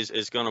say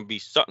it's gonna be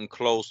something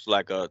close,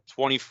 like a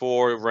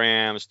 24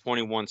 Rams,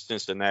 21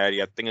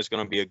 Cincinnati. I think it's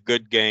gonna be a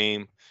good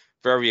game,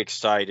 very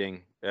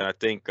exciting, and I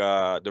think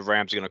the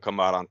Rams are gonna come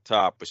out on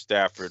top with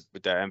Stafford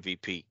with that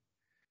MVP.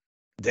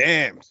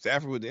 Damn,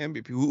 Stafford with the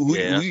MVP. Who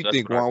you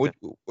think, Juan?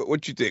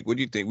 What you think? What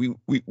do you think?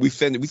 We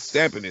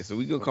stamping it, so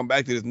we gonna come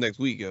back to this next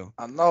week, yo.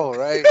 I know,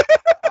 right?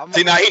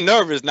 See, now he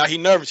nervous.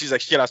 She's like,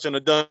 shit, I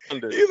shouldn't have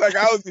done this. He's like,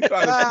 I was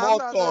trying to small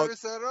talk. I'm not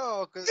nervous at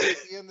all, because at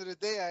the end of the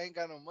day, I ain't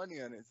got no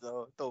money on it,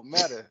 so it don't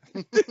matter.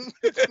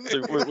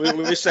 So what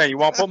we saying? You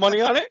want to put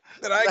money on it?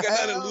 That I ain't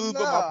got nothing to lose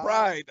but my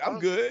pride. I'm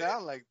good.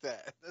 Sound like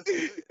that.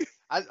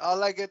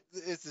 All I get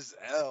is this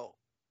L.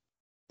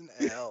 An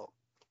L.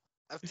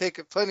 I've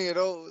taken plenty of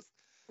those.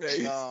 I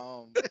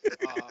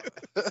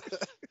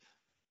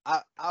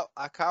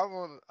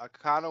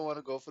kind of want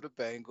to go for the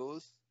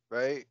Bengals,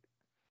 right?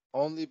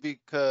 Only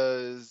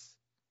because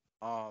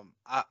I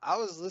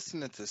was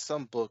listening to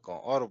some book on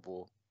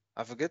Audible.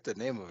 I forget the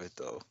name of it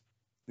though.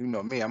 You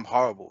know me, I'm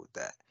horrible with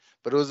that.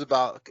 But it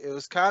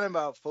was kind of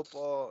about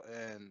football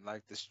and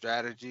like the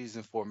strategies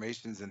and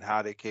formations and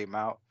how they came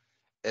out.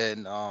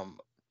 And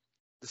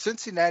the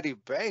Cincinnati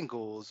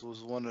Bengals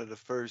was one of the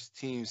first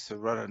teams to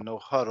run a no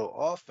huddle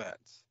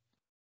offense.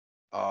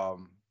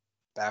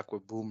 Back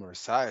with Boomer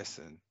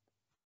Esiason.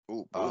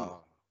 Ooh,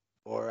 Boomer.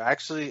 Or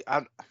actually,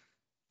 I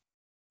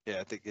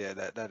think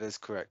that is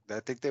correct. I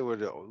think they were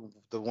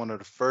the one of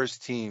the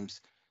first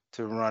teams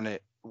to run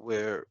it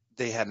where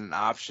they had an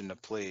option to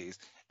plays,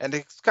 and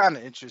it's kind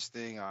of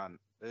interesting.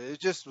 It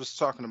just was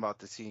talking about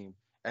the team,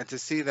 and to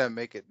see them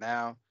make it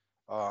now,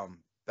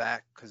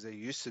 back because they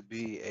used to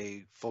be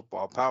a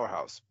football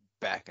powerhouse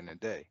back in the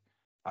day.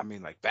 I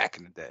mean, like back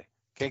in the day.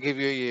 Can't give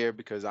you a year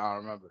because I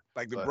don't remember.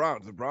 Like the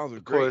Browns. The Browns were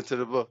great. According to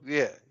the book,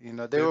 yeah.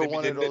 They were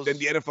one of those. Then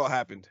the NFL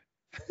happened.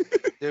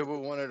 They were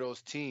one of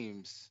those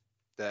teams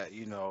that,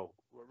 were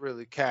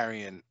really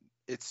carrying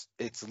its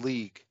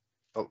league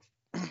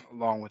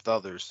along with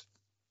others.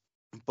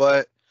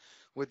 But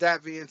with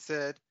that being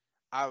said,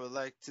 I would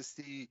like to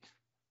see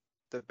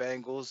the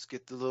Bengals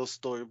get the little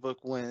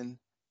storybook win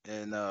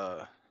and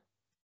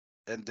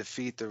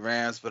defeat the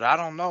Rams. But I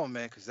don't know,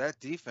 man, because that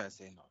defense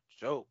ain't no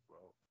joke.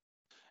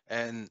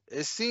 And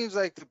it seems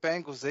like the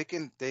Bengals, they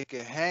can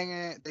hang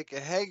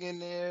in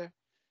there.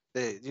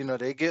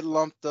 They get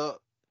lumped up,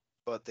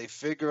 but they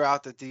figure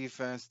out the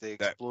defense, they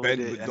exploit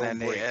it, and then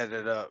they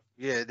ended up.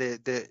 Yeah, they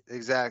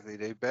exactly.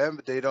 They bend,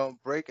 but they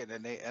don't break it,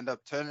 and they end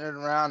up turning it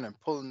around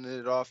and pulling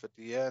it off at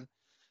the end.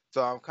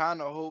 So I'm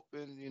kind of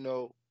hoping,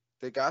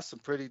 they got some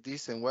pretty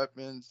decent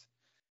weapons.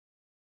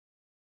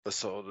 But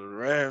so do the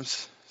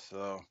Rams.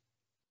 So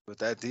with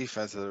that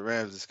defense of the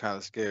Rams, it's kind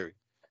of scary.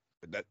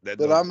 But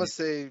I'm gonna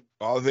say.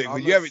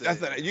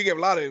 You give a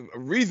lot of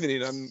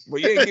reasoning, but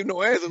you ain't give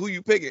no answer. Who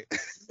you picking?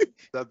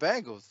 The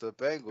Bengals. The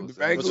Bengals.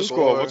 What's the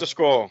score? What's the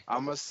score?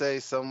 I'm gonna say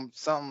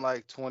something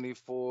like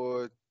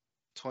 24,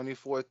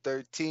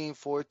 13,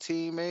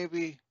 14,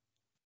 maybe.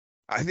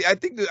 I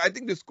think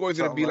the score is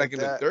gonna be like in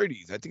the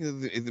 30s. I think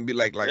it's gonna be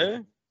like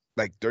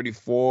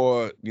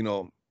 34.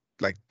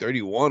 Like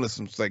 31 or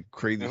some like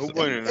crazy. Who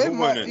winning?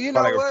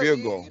 Like a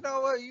field goal.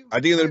 I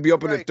think it's gonna be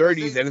up in the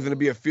 30s, and it's gonna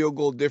be a field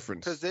goal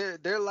difference. Because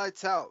they're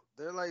lights out.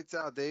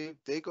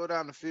 They go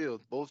down the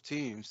field. Both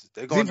teams.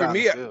 They go down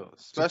the field.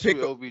 Especially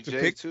with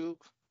OBJ too.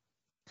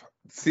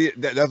 See,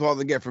 that's all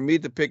they get. For me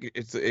to pick,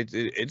 it's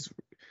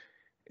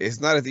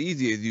not as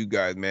easy as you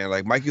guys, man.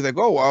 Like Mikey's like,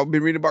 oh, I've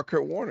been reading about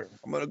Kurt Warner.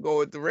 I'm gonna go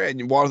with the Reds.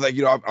 And Juan's like,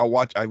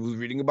 I was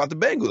reading about the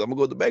Bengals. I'm gonna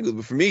go with the Bengals.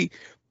 But for me,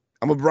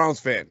 I'm a Browns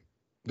fan.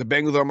 The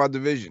Bengals are my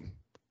division.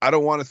 I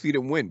don't want to see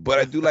them win, but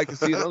I do like to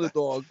see an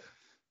underdog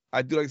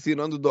I do like to see an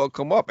underdog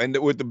come up. And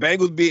with the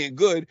Bengals being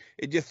good,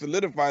 it just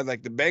solidifies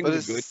like the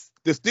Bengals are good.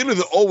 The Steelers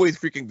are always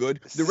freaking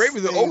good. The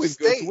Ravens are always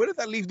good. So where does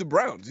that leave the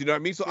Browns? You know what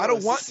I mean? So I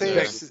don't want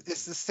it's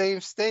the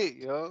same state,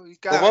 yo.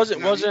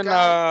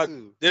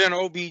 Didn't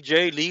OBJ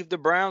leave the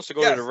Browns to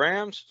go to the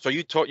Rams? So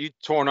you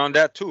torn on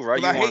that too, right?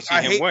 You want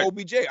to see him win.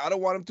 OBJ. I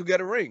don't want him to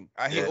get a ring.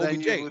 I hate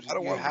OBJ. I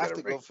don't want him to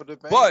get a ring. Go for the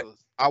Bengals. But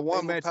I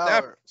want Matt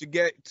Stafford to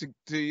get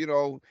to you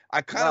know,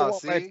 I kind of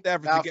want Matt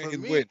Stafford to get his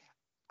win.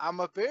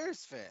 I'm a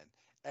Bears fan.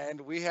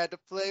 And we had to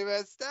play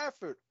Matt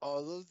Stafford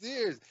all those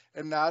years.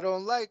 And now I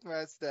don't like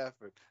Matt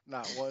Stafford.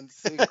 Not one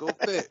single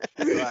bit.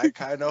 So I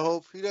kind of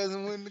hope he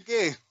doesn't win the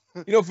game.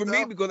 You know, for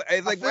me, because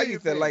it's like you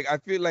said, like I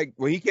feel like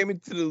when he came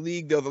into the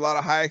league, there was a lot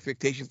of high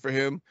expectations for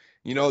him.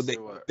 You know, they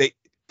and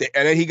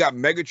then he got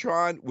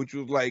Megatron, which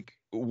was like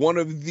one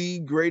of the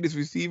greatest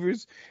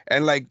receivers.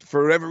 And like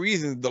for whatever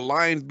reason, the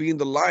Lions being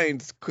the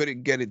Lions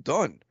couldn't get it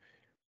done.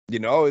 You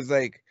know, it's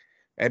like.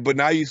 But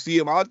now you see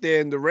him out there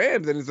in the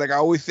Rams, and it's like I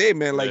always say,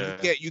 man, like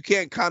you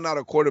can't count out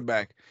a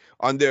quarterback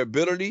on their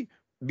ability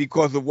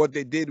because of what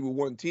they did with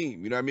one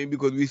team. You know what I mean?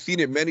 Because we've seen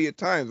it many a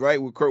times,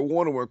 right? With Kurt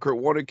Warner, when Kurt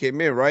Warner came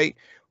in, right?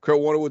 Kurt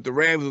Warner with the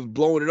Rams was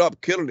blowing it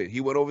up, killing it.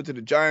 He went over to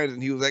the Giants,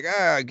 and he was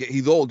like,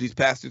 he's old. He's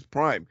past his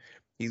prime.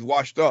 He's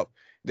washed up.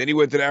 Then he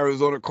went to the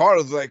Arizona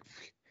Cardinals, like,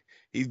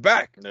 he's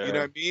back. Yeah. You know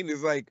what I mean?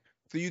 It's like,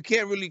 so you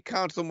can't really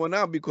count someone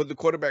out because the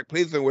quarterback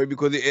plays that way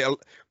because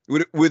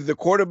with the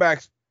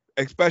quarterbacks,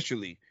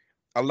 especially,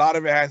 a lot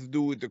of it has to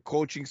do with the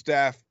coaching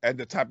staff and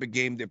the type of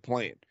game they're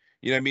playing.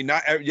 You know what I mean?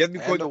 Not just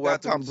because you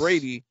got Tom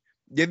Brady,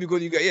 just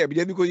because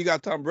you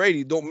got Tom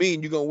Brady, don't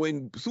mean you're gonna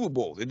win Super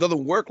Bowls. It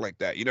doesn't work like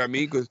that. You know what I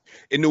mean? Because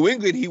in New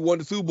England, he won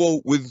the Super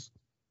Bowl with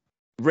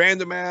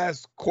random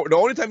ass. The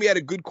only time he had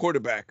a good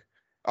quarterback,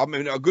 I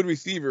mean, a good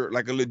receiver,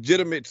 like a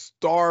legitimate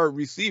star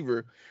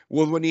receiver,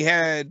 was when he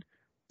had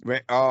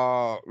Randy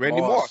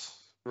Moss.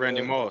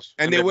 Randy Moss,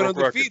 and they went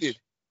undefeated.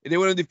 And they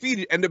went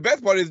undefeated. And the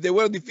best part is they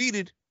went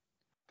undefeated,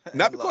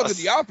 not because of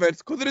the offense,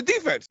 because of the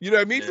defense. You know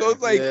what I mean? Yeah. So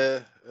it's like,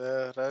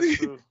 that's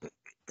true.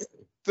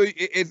 So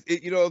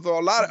it you know, so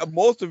a lot of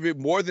most of it,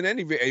 more than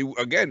any of it,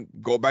 again,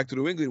 go back to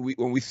New England.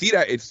 When we see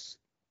that, it's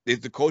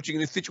the coaching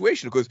in the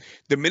situation. Because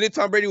the minute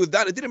Tom Brady was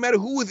down, it didn't matter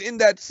who was in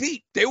that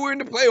seat. They were in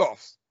the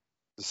playoffs.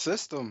 The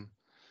system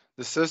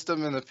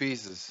and the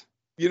pieces.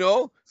 You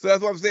know, so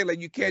that's what I'm saying. Like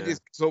you can't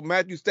just. So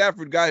Matthew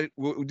Stafford did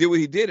what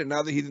he did, and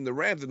now that he's in the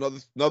Rams,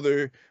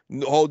 another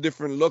whole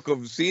different look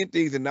of seeing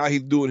things, and now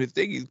he's doing his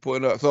thing. He's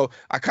putting up. So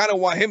I kind of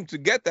want him to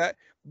get that,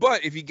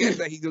 but if he gets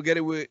that, he'll get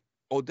it with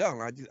Odell.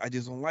 I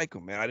just don't like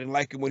him, man. I didn't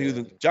like him when he was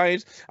in the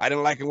Giants. I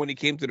didn't like him when he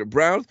came to the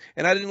Browns,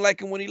 and I didn't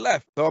like him when he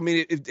left. So I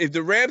mean, if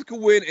the Rams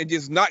could win and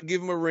just not give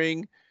him a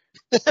ring,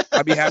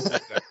 I'd be happy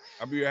with that.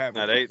 I'll be happy.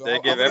 No, they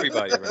give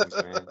everybody rings,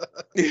 man.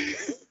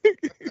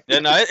 Yeah,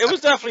 no, it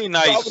was definitely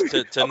nice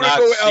to not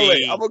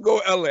see. I'm gonna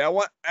go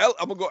LA.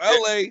 I'm gonna go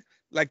LA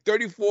like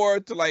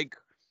 34 to like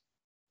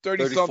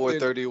 30 something.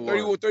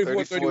 31.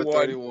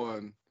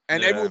 31.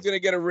 And everyone's gonna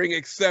get a ring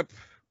except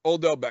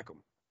Odell Beckham.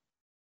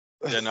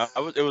 Yeah, no,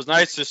 it was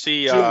nice to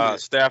see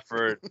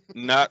Stafford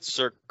not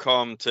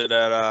succumb to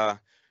that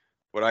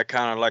what I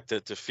kind of like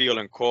to feel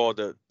and call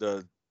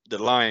the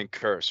lion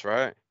curse,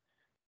 right?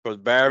 Because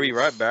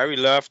Barry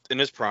left in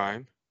his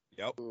prime.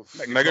 Yep.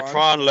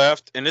 Megatron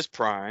left in his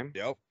prime.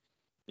 Yep.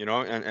 You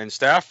know, and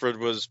Stafford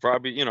was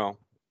probably, you know.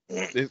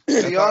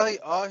 See,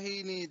 all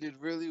he needed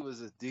really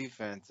was a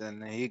defense,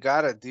 and he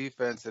got a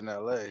defense in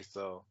LA.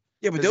 So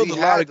yeah, but there was a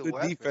lot of good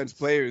defense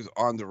players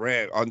on the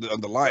on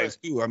the Lions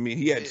too. I mean,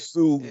 he had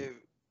Sue.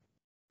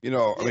 You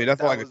know, I mean,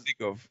 that's all I can think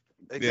of.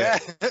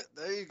 Exactly. Yeah.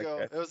 There you go.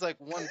 It was like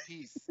one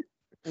piece.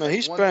 No,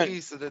 one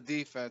piece of the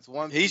defense.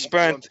 He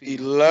spent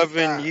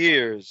 11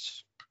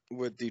 years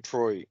with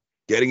Detroit.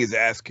 Getting his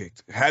ass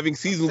kicked, having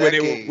seasons where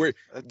they were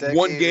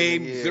one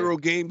game, 0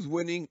 games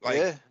winning.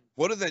 Like,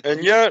 what is that?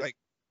 And yet, like,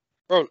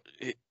 bro,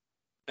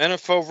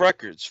 NFL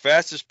records: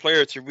 fastest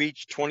player to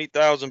reach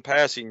 20,000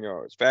 passing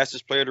yards,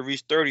 fastest player to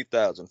reach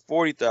 30,000,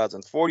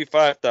 40,000,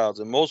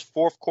 45,000, most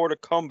fourth quarter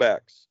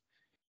comebacks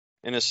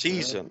in a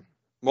season,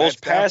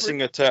 most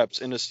passing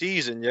attempts in a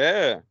season.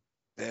 Yeah,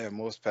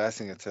 most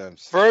passing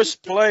attempts.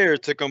 First player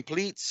to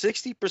complete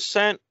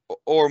 60%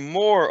 or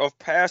more of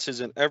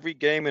passes in every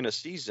game in a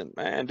season.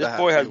 Man, this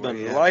boy has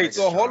been lights.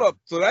 So hold up.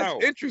 So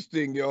that's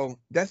interesting, yo.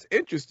 That's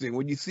interesting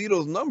when you see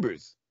those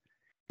numbers.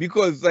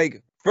 Because,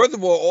 like, first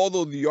of all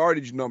those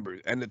yardage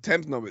numbers and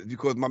attempt numbers,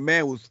 because my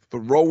man was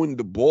throwing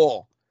the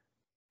ball,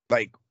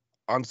 like,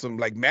 on some,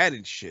 like,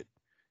 Madden shit.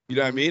 You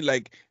know what I mean?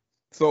 Like,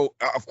 so,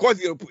 of course,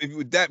 you know, if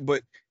with that,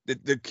 but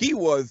the key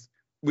was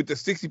with the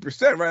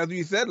 60%, right? As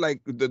you said,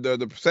 like,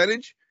 the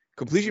percentage,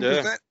 completion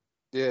percent.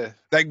 Yeah.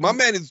 Like, my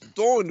man is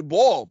throwing the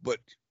ball, but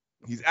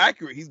he's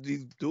accurate. He's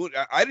doing.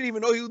 I didn't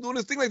even know he was doing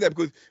this thing like that,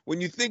 because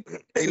when you think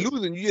they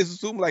losing, you just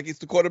assume like it's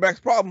the quarterback's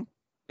problem.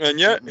 And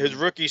yet, his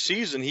rookie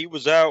season, he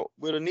was out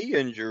with a knee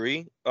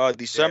injury.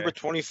 December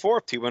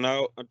 24th, he went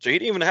out. So he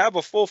didn't even have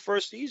a full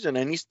first season,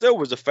 and he still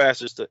was the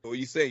fastest. What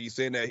you say? You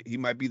saying that he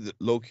might be the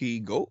low key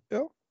GOAT?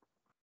 Yo?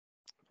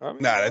 I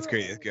mean, nah, that's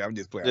crazy. I'm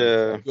just playing.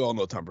 Yeah. You all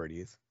know Tom Brady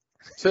is.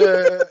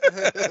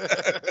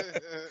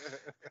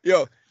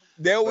 Yo,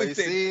 they always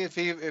say.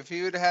 See, if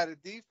he would have had a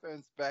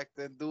defense back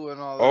then doing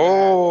all of that.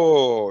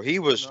 Oh, he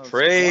was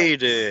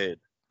traded.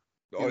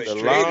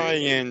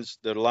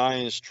 The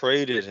Lions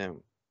traded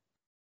him.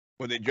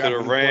 When they drafted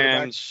to the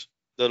Rams.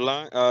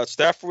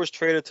 Stafford was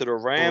traded to the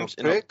Rams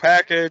in a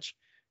package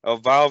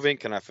involving.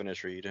 Can I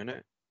finish reading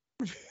it?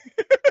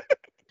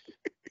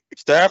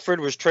 Stafford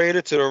was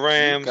traded to the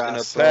Rams in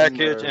a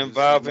package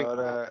involving.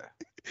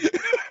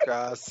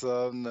 Got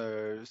some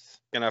nerves.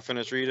 Can I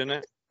finish reading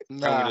it?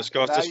 Can we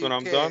discuss this when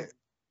I'm done?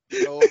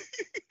 Nope.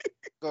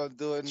 Gonna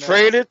do it now.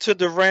 Traded to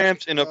the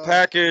Rams in a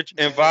package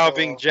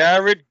involving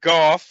Jared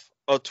Goff,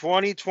 a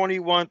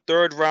 2021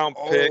 third-round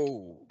pick,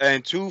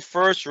 and 2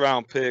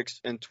 first-round picks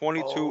in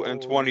 22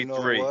 and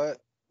 23. You know what?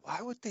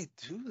 Why would they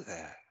do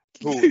that?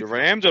 Who, the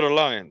Rams or the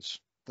Lions?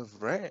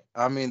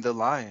 The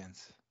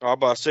Lions. I was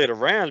about to say the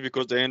Rams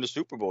because they're in the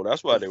Super Bowl.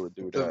 That's why they would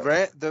do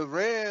that. The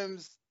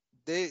Rams,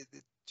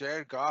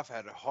 Jared Goff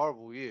had a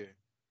horrible year.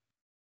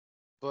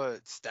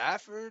 But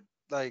Stafford,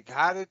 like,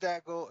 how did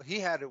that go? He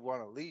had to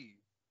want to leave.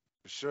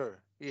 For sure.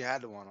 He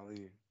had to want to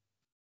leave.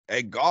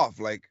 Hey, Goff,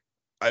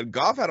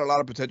 Goff had a lot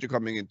of potential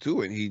coming in,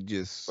 too, and he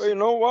just... Well, you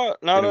know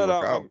what? Now that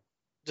I'm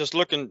just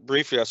looking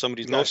briefly at some of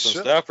these notes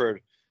on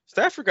Stafford,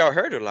 Stafford got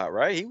hurt a lot,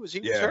 right? He was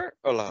hurt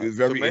a lot. He was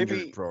very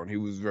injury prone. He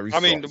was very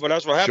soft. But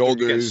that's what happened.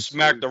 Shoulders, he gets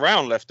smacked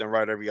around left and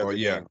right every other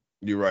game.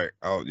 You're right.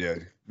 Oh, yeah.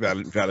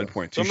 Valid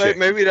point. So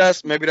maybe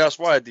that's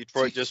why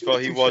Detroit just felt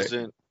he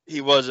wasn't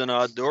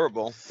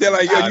durable. Yeah,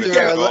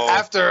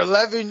 after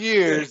 11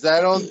 years,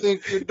 I don't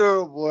think you're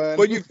durable.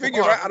 But you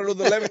figure out, I don't know,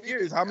 the 11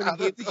 years, how many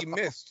games did he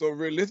miss? So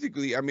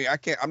realistically, I mean, I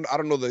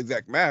don't know the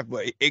exact math,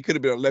 but it could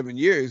have been 11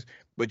 years.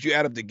 But you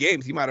add up the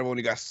games, he might have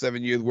only got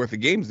 7 years worth of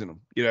games in him.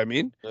 You know what I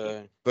mean?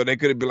 Yeah. So they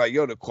could have been like,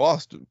 yo, the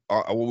cost,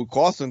 what we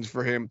cost him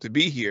for him to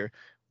be here,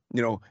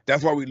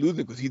 that's why we lose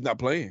it because he's not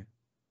playing.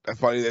 That's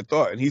probably their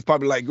thought. And he's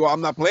probably like, yo,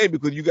 I'm not playing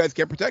because you guys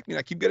can't protect me.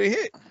 I keep getting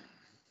hit.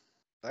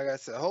 Like I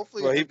said,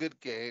 hopefully it's a good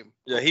game.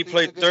 Yeah, he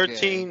played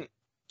 13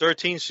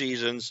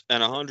 seasons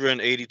and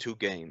 182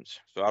 games.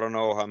 So I don't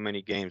know how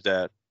many games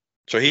that.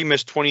 So he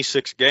missed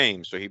 26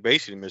 games. So he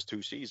basically missed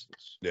 2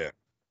 seasons. Yeah.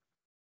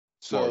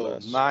 So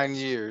 9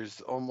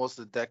 years, almost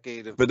a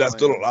decade of. But that's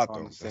still a lot,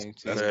 though. That's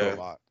still a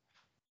lot.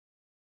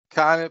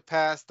 Kind of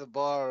past the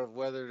bar of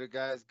whether the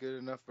guy's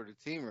good enough for the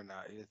team or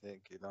not. You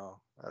think,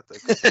 after a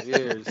couple of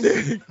years.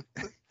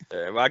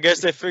 Well, I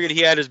guess they figured he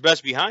had his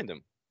best behind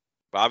him,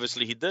 but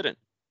obviously he didn't.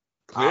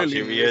 Clearly,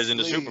 here he is in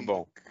the Super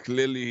Bowl.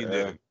 Clearly he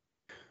did.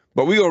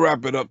 But we gonna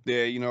wrap it up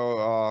there. We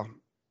got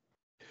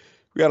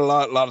a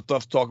lot of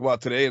stuff to talk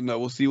about today, and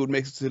we'll see what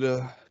makes it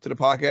to the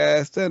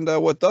podcast and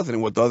what doesn't.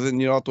 And what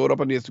doesn't, I'll throw it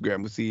up on the Instagram.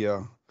 We'll see.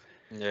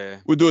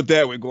 We'll do it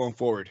that way going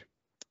forward.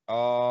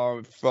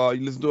 If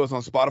you listen to us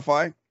on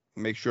Spotify,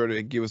 make sure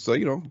to give us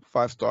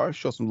 5 stars,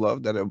 show some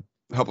love. That'll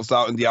help us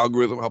out in the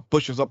algorithm, help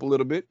push us up a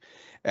little bit.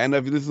 And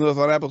if you listen to us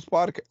on Apple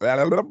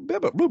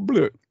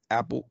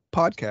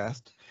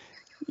Podcast.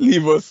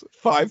 Leave us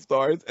 5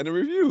 stars and a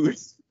review.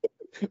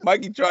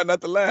 Mikey try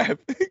not to laugh.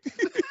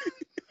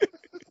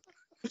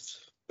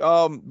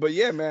 But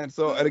yeah, man.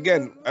 So, and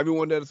again,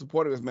 everyone that is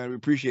supporting us, man, we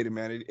appreciate it,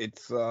 man.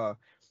 It's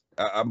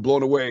I'm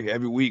blown away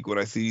every week when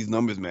I see these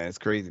numbers, man. It's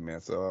crazy,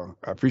 man. So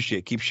I appreciate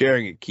it. Keep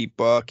sharing it. Keep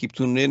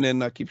tuning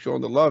in and keep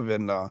showing the love.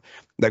 And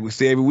like we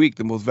say every week,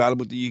 the most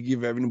valuable thing you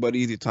give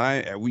everybody is your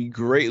time. And we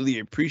greatly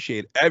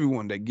appreciate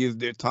everyone that gives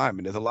their time.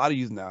 And there's a lot of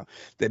you now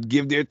that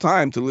give their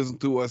time to listen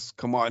to us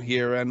come on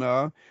here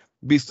and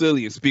be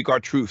silly and speak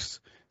our truths.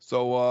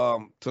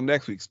 So till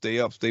next week, stay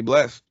up, stay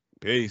blessed.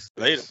 Peace.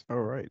 Later. All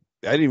right.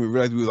 I didn't even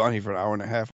realize we was on here for an hour and a half.